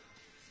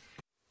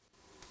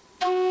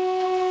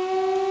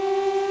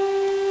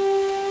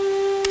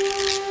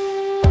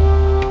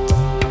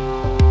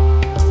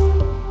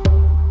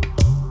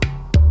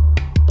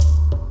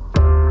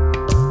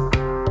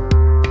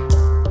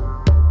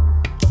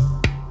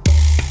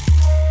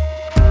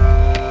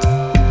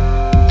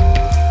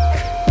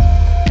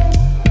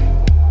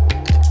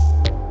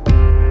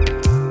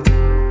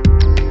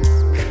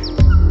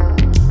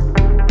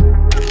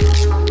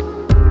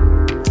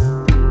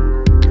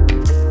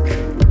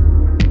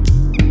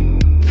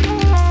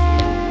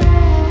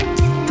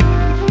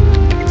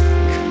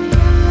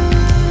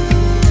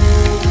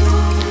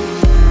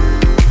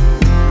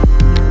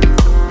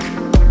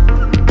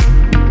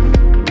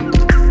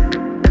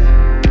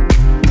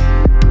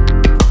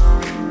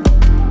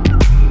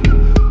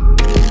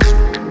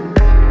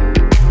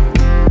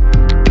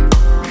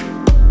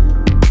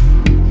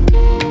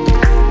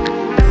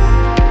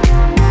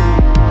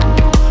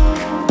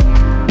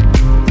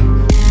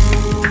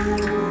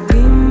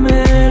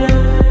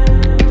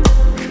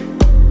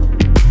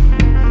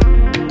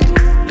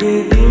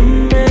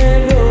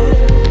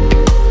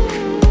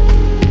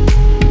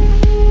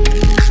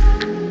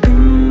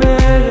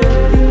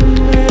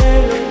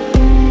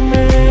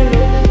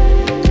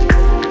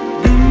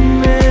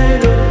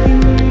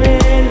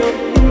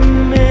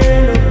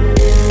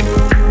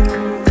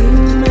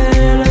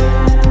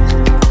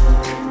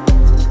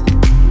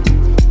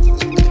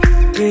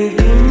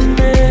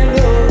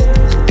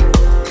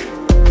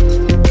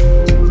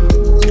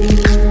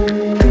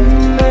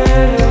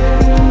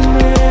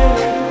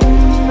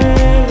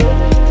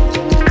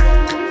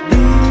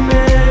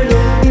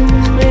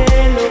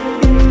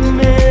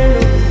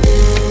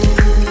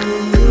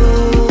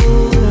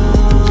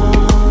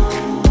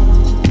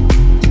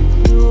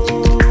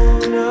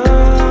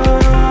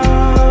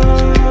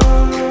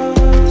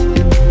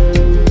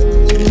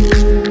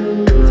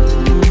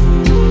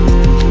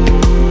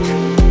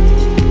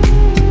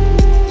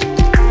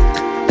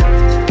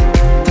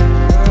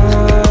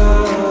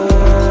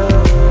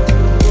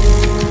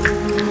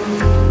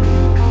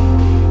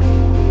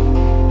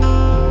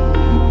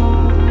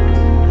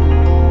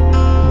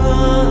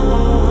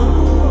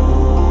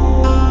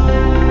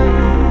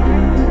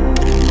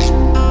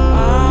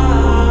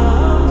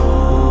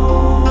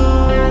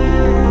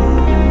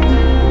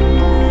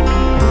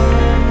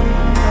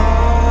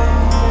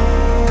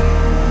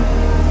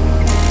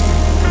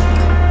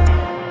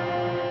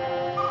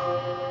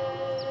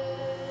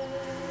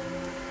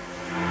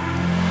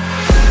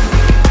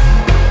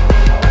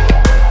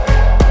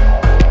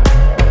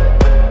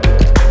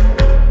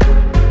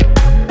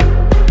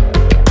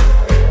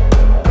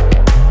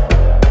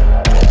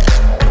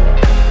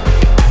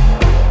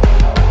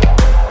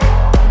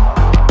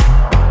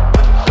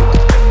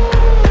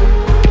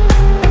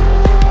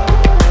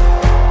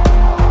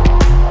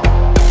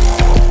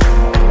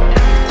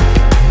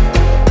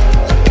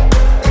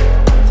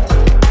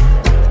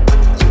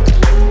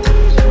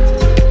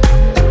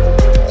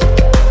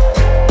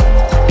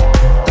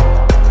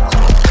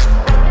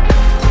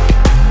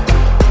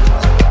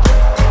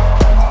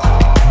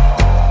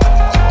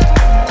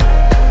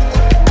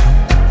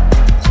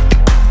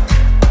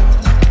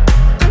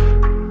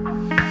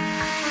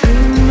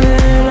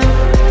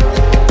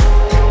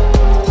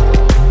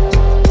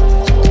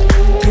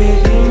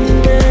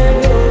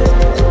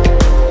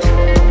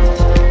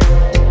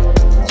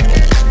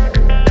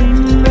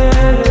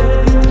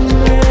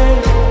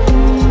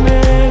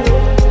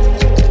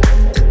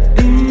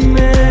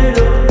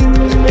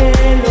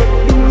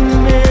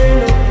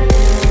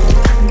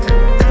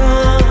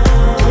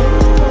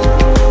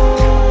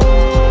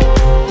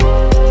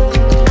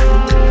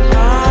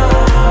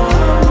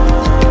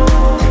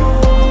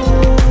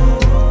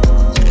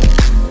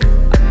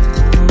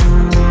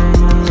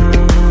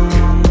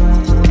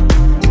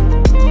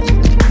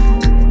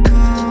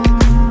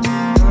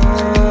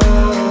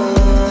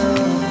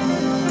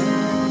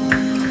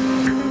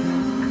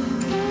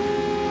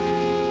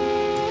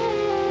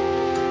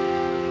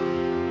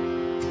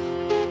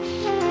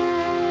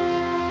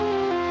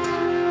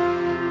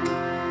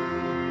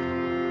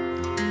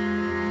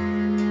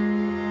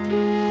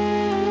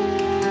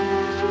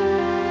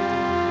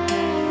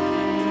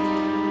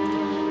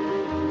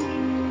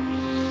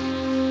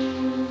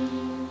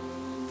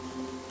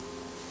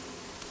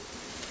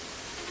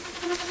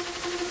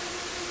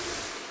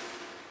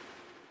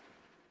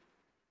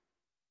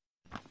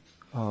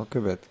 A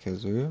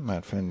következő,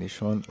 már fenn is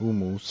van,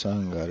 Umu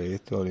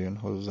Sangarétől jön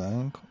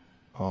hozzánk,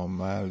 a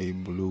Mali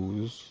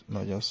Blues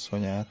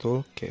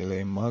nagyasszonyától,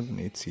 Kélé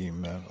Magni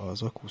címmel,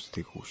 az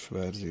akusztikus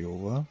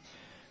verzióval,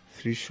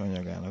 friss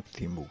anyagának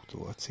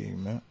Timbuktu a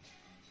címe,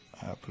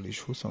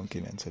 április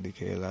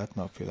 29-én lát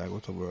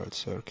napvilágot a World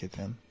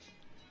Circuiten.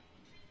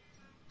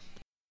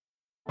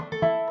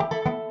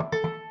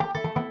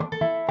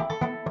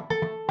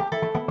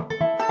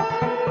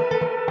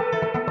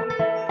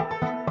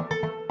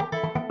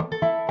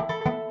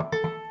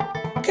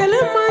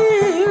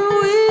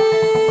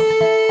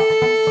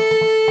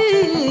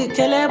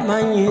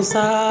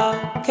 Sa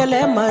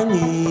kele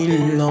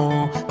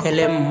manilon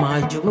kele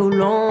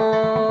majulon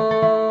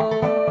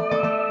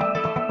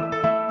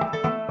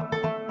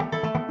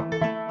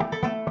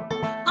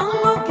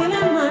ango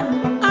kele man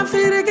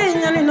afire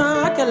kenyani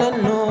na kele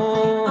no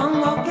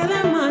ango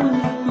kele man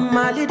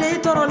mali de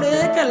torole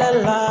kele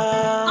la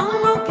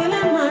ango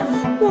kele man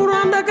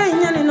uranda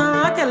kenyani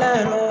na kele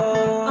ro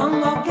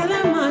ango kele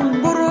man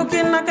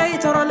burukina kay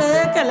torole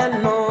kele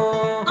no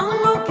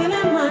ango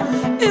kele man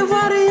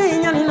ivari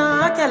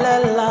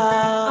kelella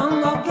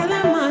ango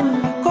keleman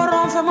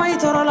koron fe mai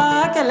torola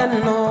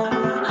kelenno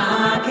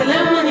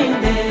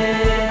kelemaninde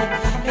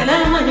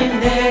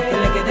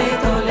kelekede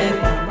tole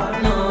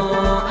no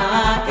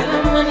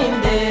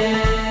kelemaninde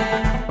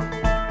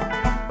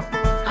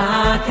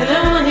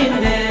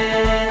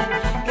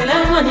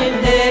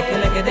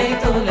kelekede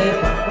tole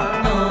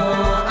no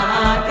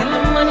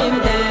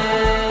kelemaninde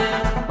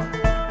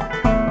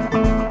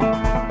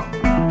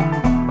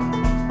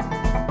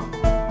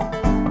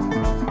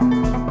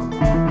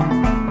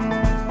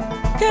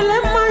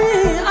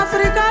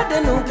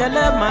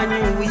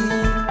kelemani wi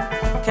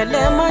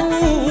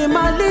kelemani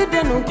mali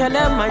denu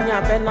kelemanya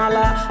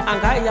benala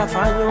anga ya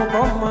fanyo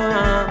koma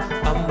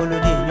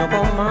ambuludi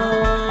nyokoma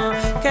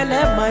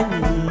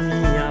kelemani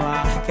yawa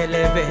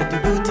kelebe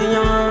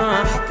dugutiya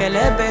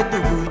kelebe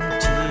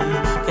duguti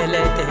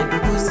kelete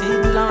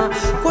dugusila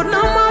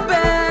kunama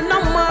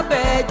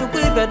be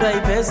jukui bedai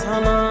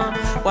besana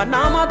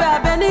wanama be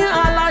beni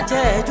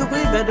alaje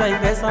jukui bedai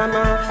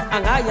besana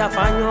anga ya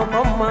fanyo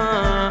koma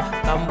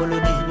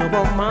ambuludi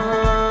nyokoma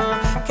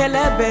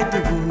kelebe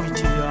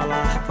duguti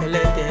ala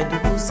kelete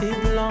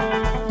dugusila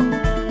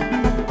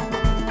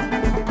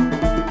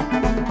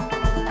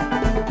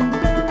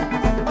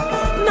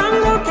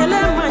nango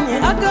kelemani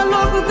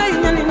agalogu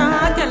kaynyani na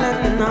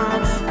kelena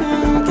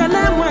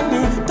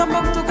kelemani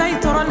tambaktu kay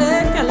torole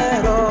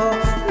kelero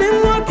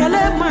ningo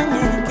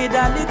kelemani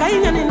kidali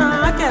kaynyani na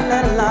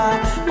kelela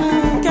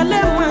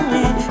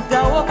kelemani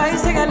gawo kay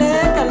segale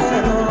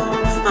kelero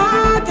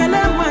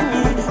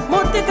kelemani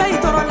moti kay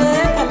torole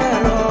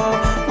kelero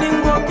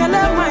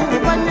kelemani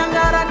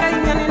banyangara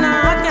kaynyani na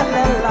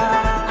kelela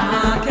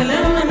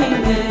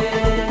kelemaninde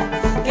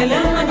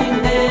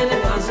le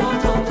façon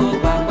toto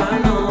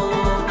babano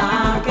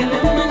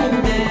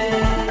kelemaninde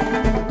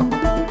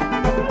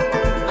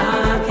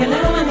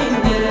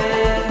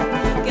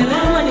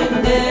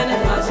le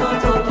façon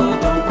toto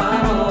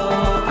tomparo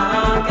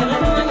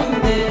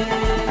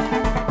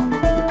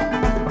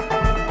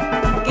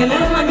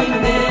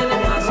kelemaninde le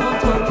façon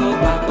toto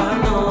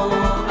babano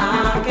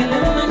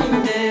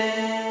kelemaninde.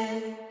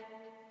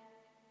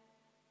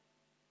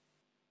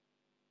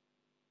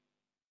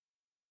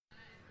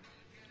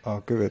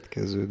 A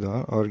következő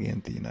dal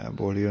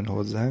Argentínából jön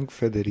hozzánk,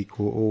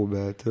 Federico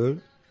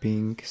Obeltől,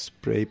 Pink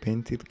Spray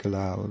Painted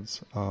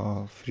Clouds,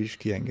 a friss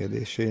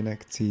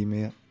kiengedésének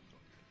címe.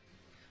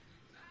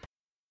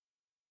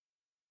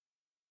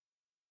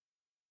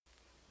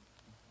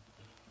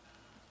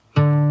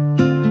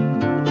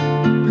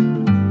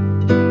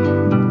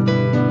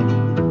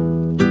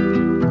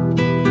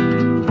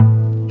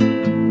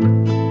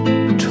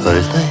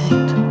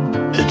 Twilight,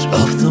 edge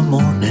of the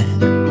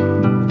morning.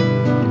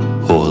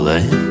 All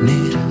I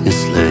need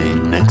is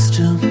laying next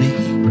to me.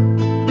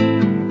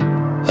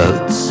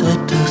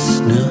 Outside the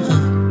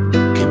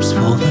snow keeps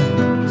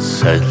falling,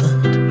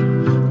 silent,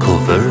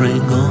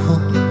 covering all.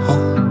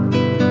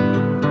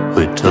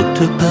 We talked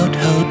about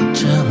how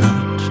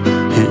challenge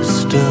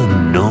is the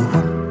norm.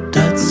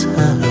 That's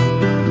how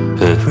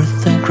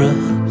everything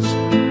grows.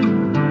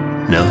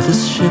 Now the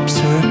ships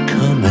are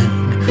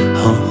coming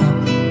home.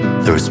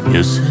 There's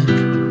music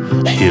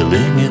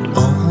healing it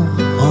all.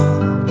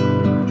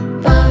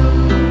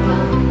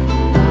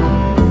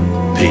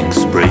 Pink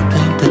spray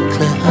painted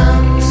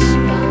clouds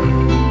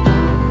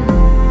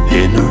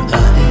in her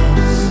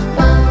eyes.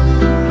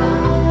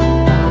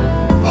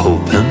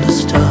 Hope and the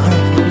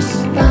stars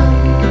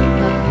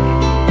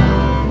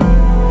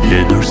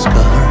in her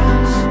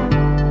scars.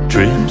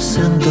 Dreams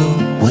in the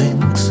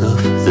wings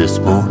of this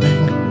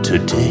morning.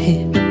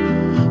 Today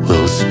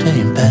will stay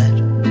in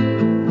bed.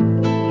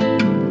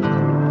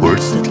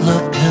 Words that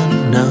love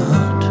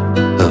cannot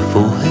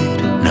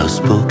avoid, now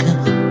spoken,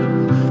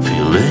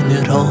 feeling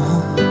it all.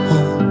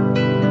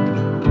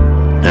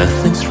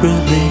 Nothing's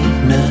really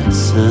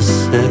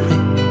necessary,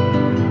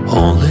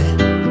 only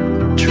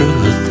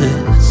truth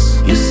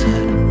is, you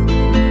said.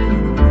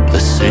 A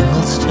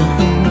single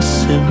stone,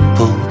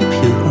 simple,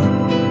 pure,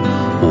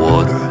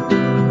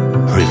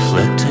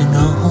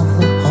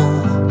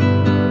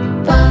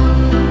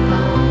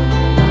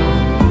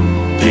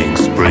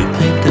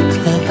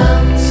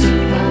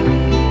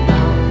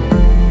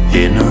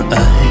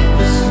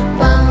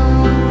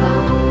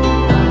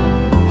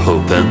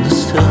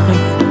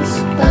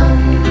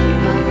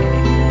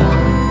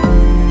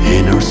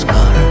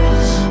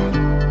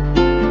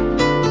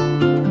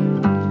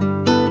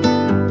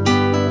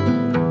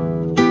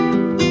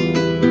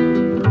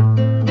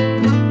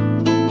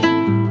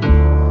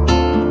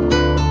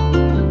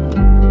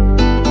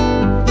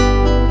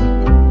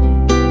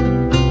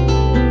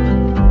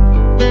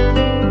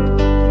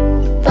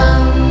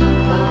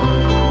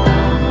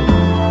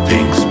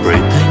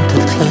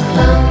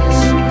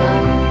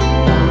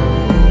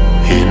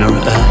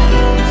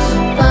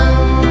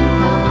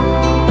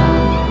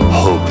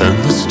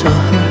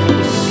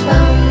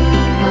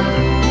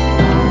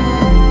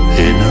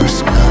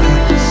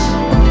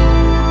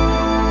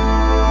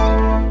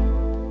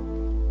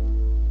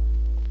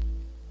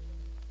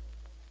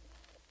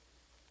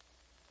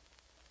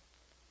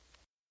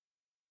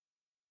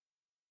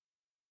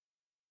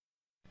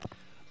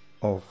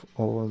 Of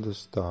All the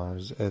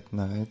Stars at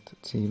Night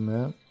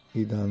címmel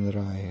Idan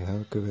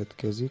Rahel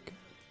következik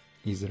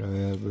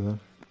Izraelből.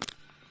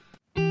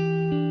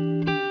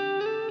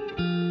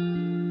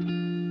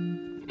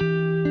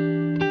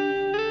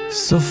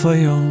 סוף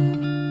היום,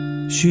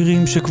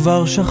 שירים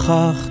שכבר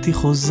שכחתי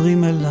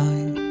חוזרים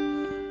אליי,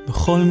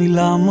 בכל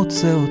מילה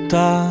מוצא אותך,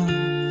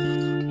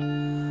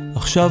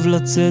 עכשיו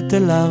לצאת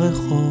אל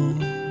הרחוב.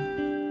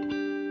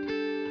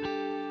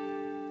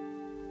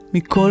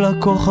 מכל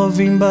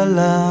הכוכבים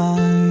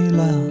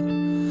בלילה,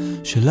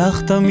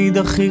 שלך תמיד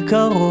הכי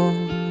קרוב,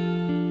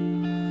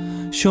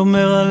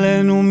 שומר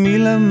עלינו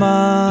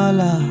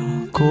מלמעלה,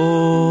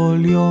 כל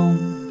יום,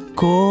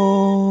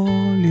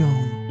 כל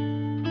יום.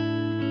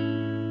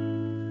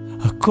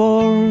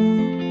 הכל,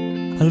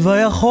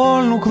 הלוואי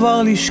יכולנו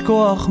כבר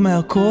לשכוח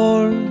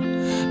מהכל,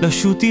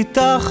 לשוט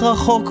איתך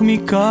רחוק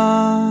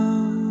מכאן.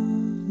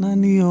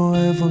 אני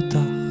אוהב אותך,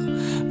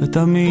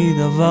 ותמיד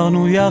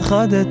עברנו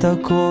יחד את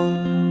הכל,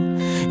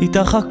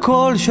 איתך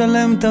הכל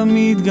שלם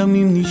תמיד, גם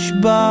אם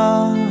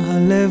נשבע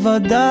הלב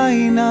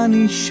עדיין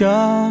אני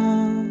שם.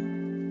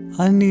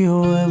 אני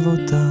אוהב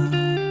אותך.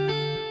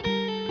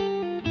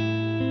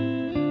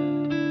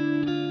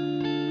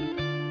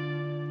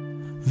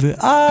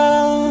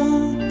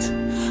 ואת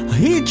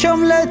היית שם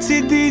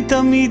לצידי,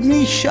 תמיד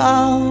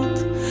נשארת,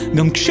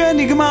 גם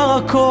כשנגמר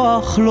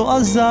הכוח לא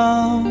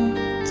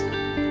עזרת.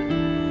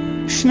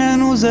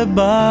 שנינו זה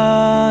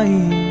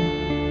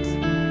בית,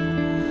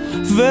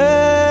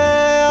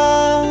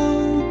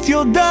 ואת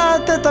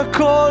יודעת את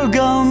הכל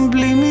גם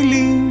בלי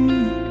מילים,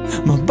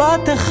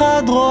 מבט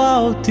אחד רואה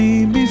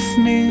אותי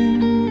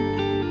בפנים.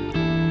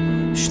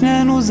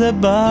 שנינו זה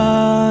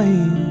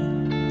בית,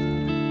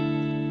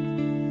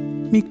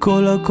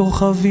 מכל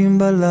הכוכבים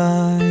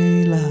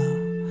בלילה,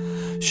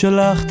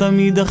 שלך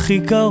תמיד הכי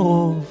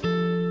קרוב,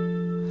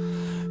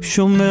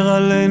 שומר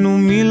עלינו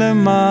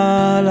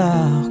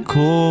מלמעלה,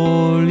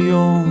 כל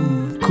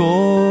יום,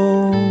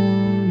 כל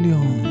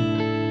יום.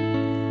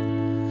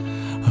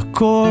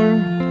 הכל,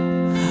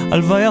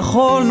 הלוואי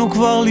יכולנו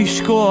כבר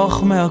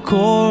לשכוח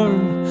מהכל,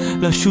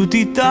 לשוט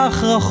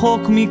איתך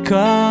רחוק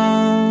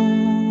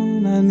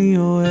מכאן. אני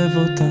אוהב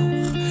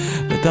אותך,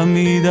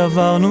 ותמיד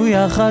עברנו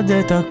יחד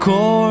את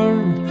הכל,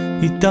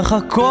 איתך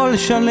הכל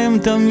שלם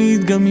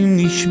תמיד, גם אם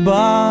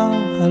נשבע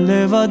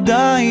הלב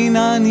עדיין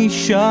אני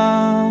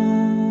שם.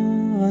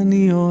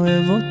 אני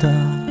אוהב אותך.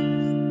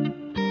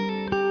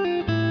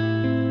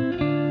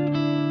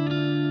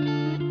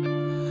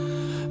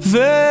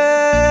 ואת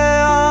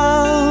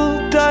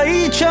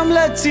היית שם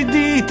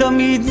לצידי,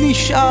 תמיד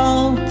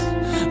נשארת,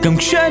 גם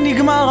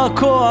כשנגמר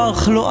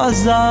הכוח לא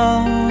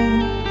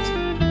עזרת.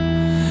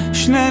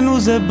 שנינו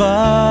זה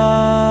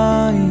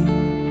בית,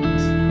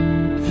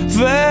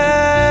 ואת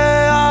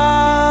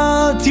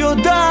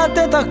יודעת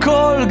את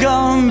הכל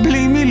גם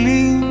בלי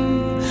מילים,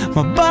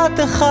 מבט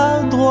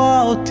אחד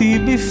רואה אותי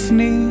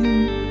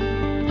בפנים.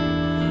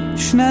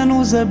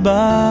 שנינו זה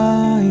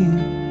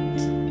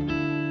בית,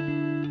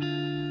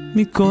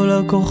 מכל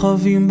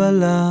הכוכבים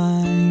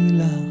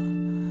בלילה,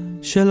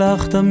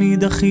 שלך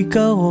תמיד הכי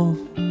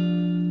קרוב,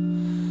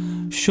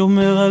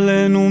 שומר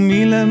עלינו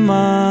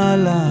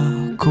מלמעלה,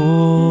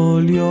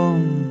 כל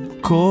יום,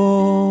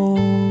 כל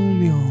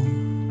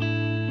יום.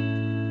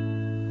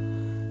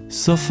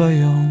 סוף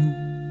היום,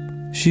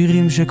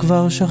 שירים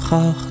שכבר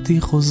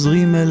שכחתי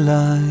חוזרים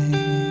אליי.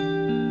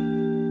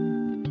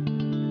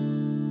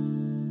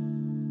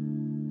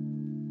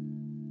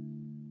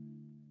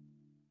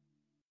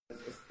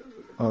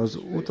 Az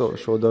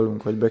utolsó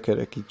dalunk, hogy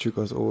bekerekítsük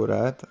az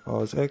órát,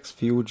 az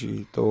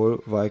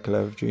ex-Fuji-tól,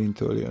 Wyclef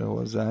Jean-től jön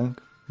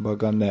hozzánk,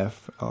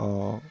 Baganef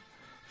a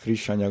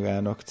friss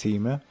anyagának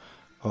címe.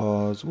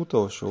 Az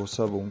utolsó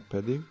szavunk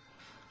pedig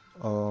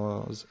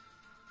az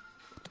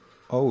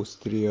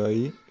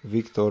ausztriai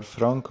Viktor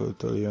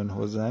Frankltől jön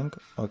hozzánk,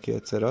 aki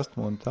egyszer azt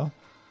mondta,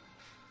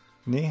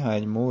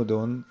 néhány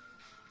módon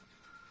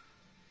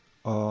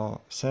a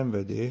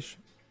szenvedés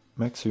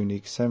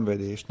megszűnik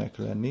szenvedésnek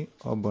lenni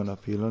abban a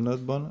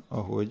pillanatban,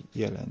 ahogy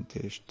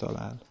jelentést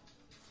talál.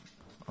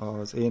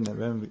 Az én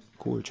nevem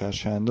Kortárs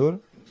Sándor,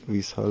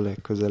 visszhall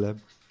legközelebb.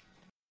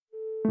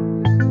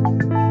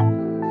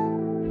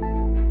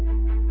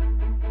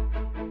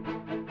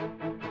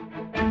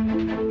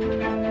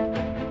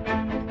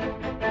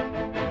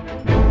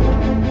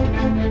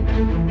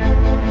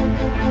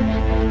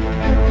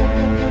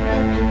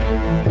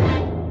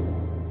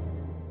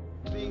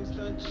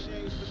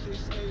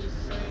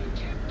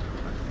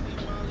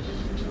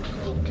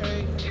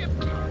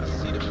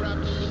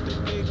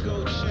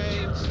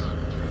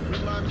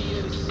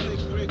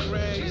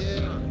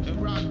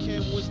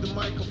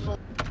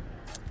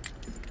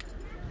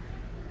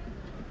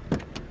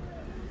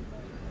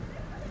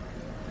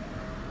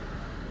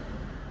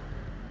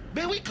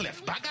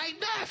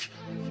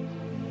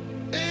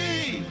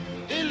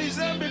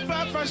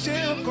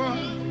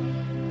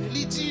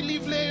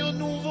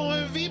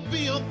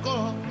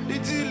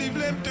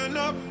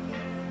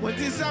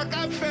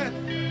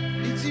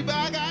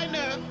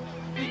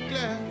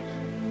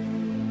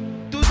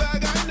 Tout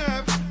bagay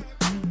neuf,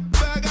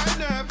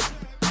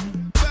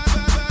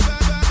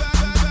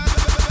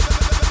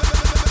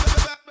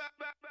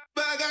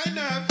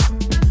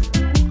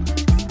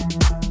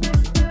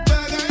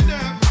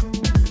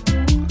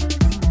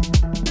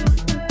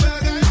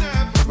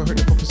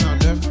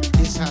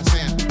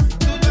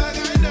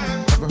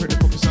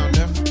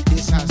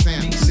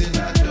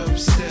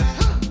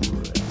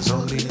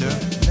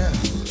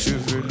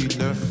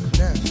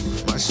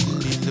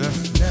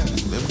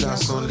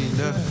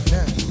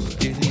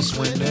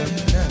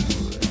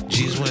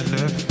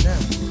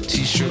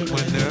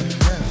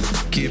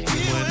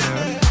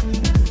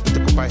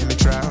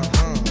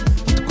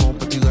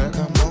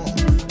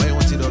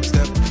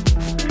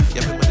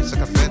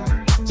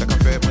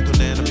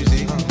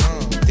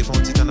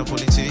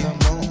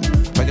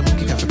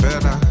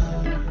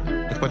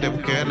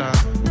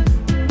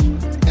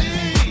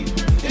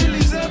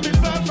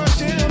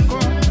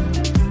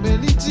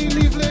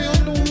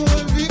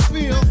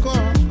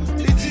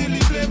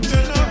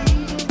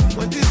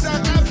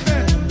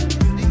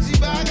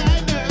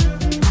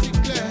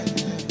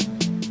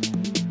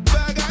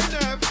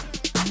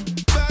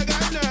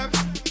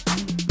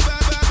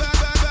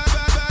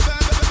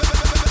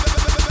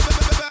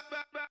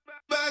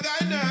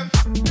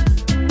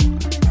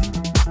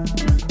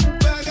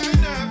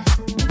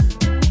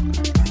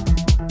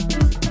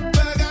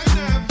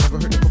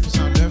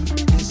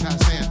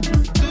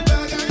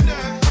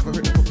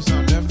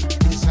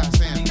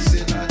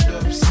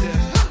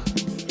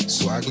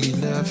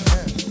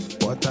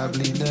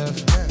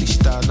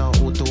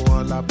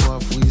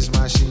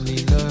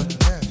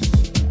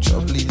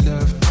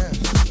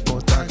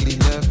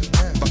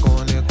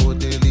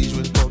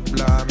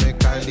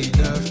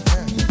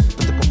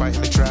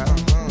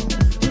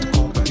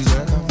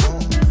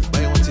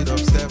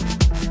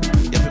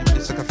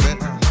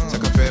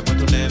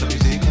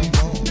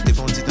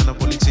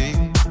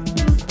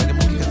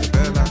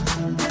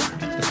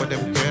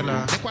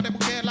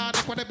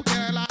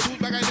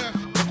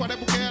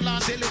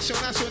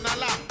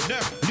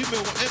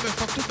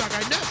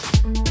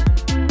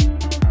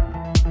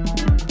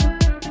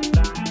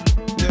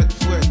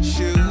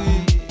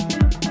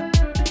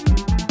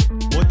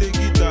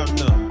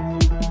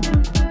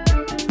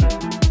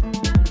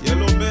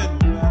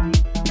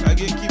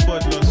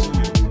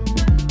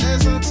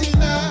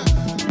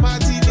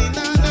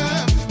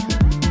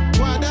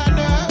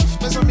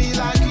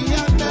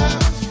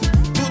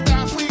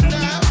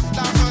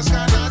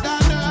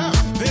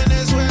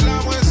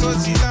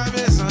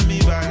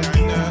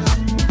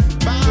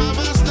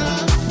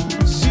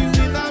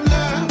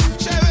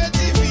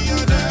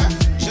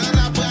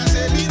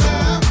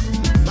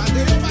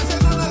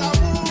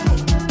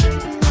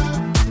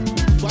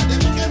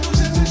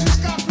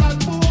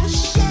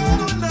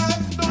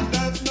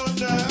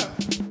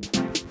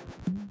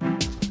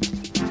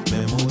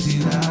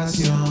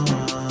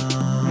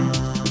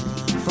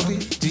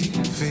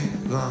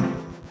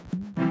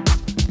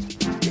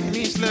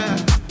 Kenny's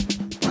left,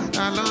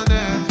 allons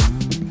neuf,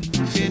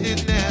 fait des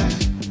neuf.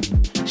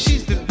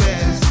 She's the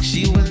best,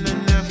 she won the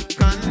neuf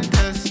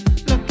contest.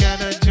 Look at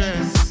her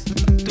dress,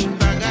 tout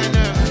bagay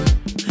neuf,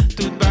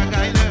 tout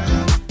bagay neuf.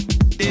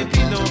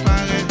 Depuis nos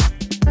pareils,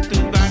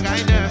 tout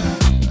bagay neuf.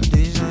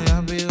 Des gens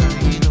y'a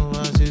béraille, non,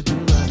 c'est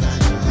tout bagay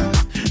neuf.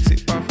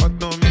 C'est pas faute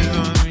de mes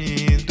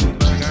amis, tout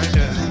bagay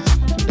neuf.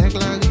 Dès que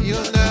la rue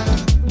y'en neuf,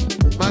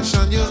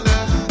 machin y'en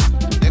neuf,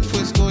 dès que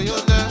Frisco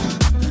y'en neuf,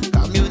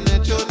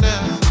 camionnette y'en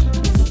neuf,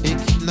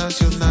 équipe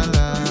nationale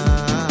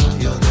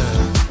y'en neuf.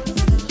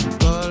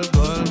 Ball,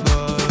 ball,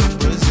 ball,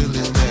 Brazil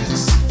is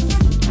next.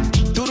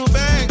 Tudo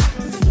bem,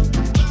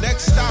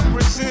 next stop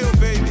Brazil,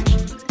 baby.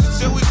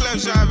 Se we clap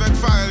já avec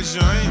Fael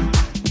Jean,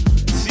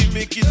 si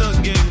me qui dans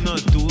gang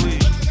dans tout,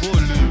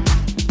 volume.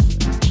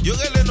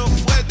 Y'aurait les nos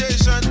frères des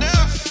gens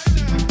neufs.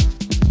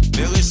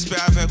 Mais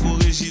respect avec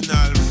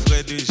original,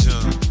 frère des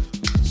gens.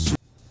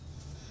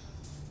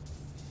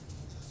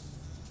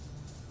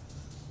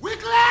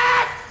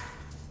 Wycliffe!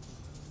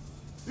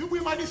 You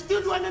women is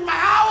still doing in my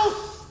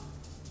house?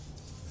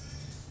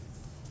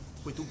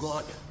 But to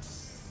God,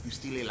 you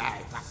still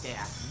alive back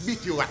there.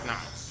 Beat you right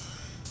now.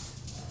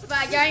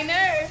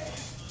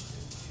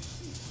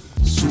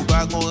 Sous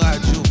bagon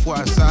radio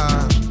fois ça,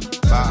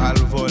 pas al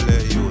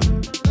voler.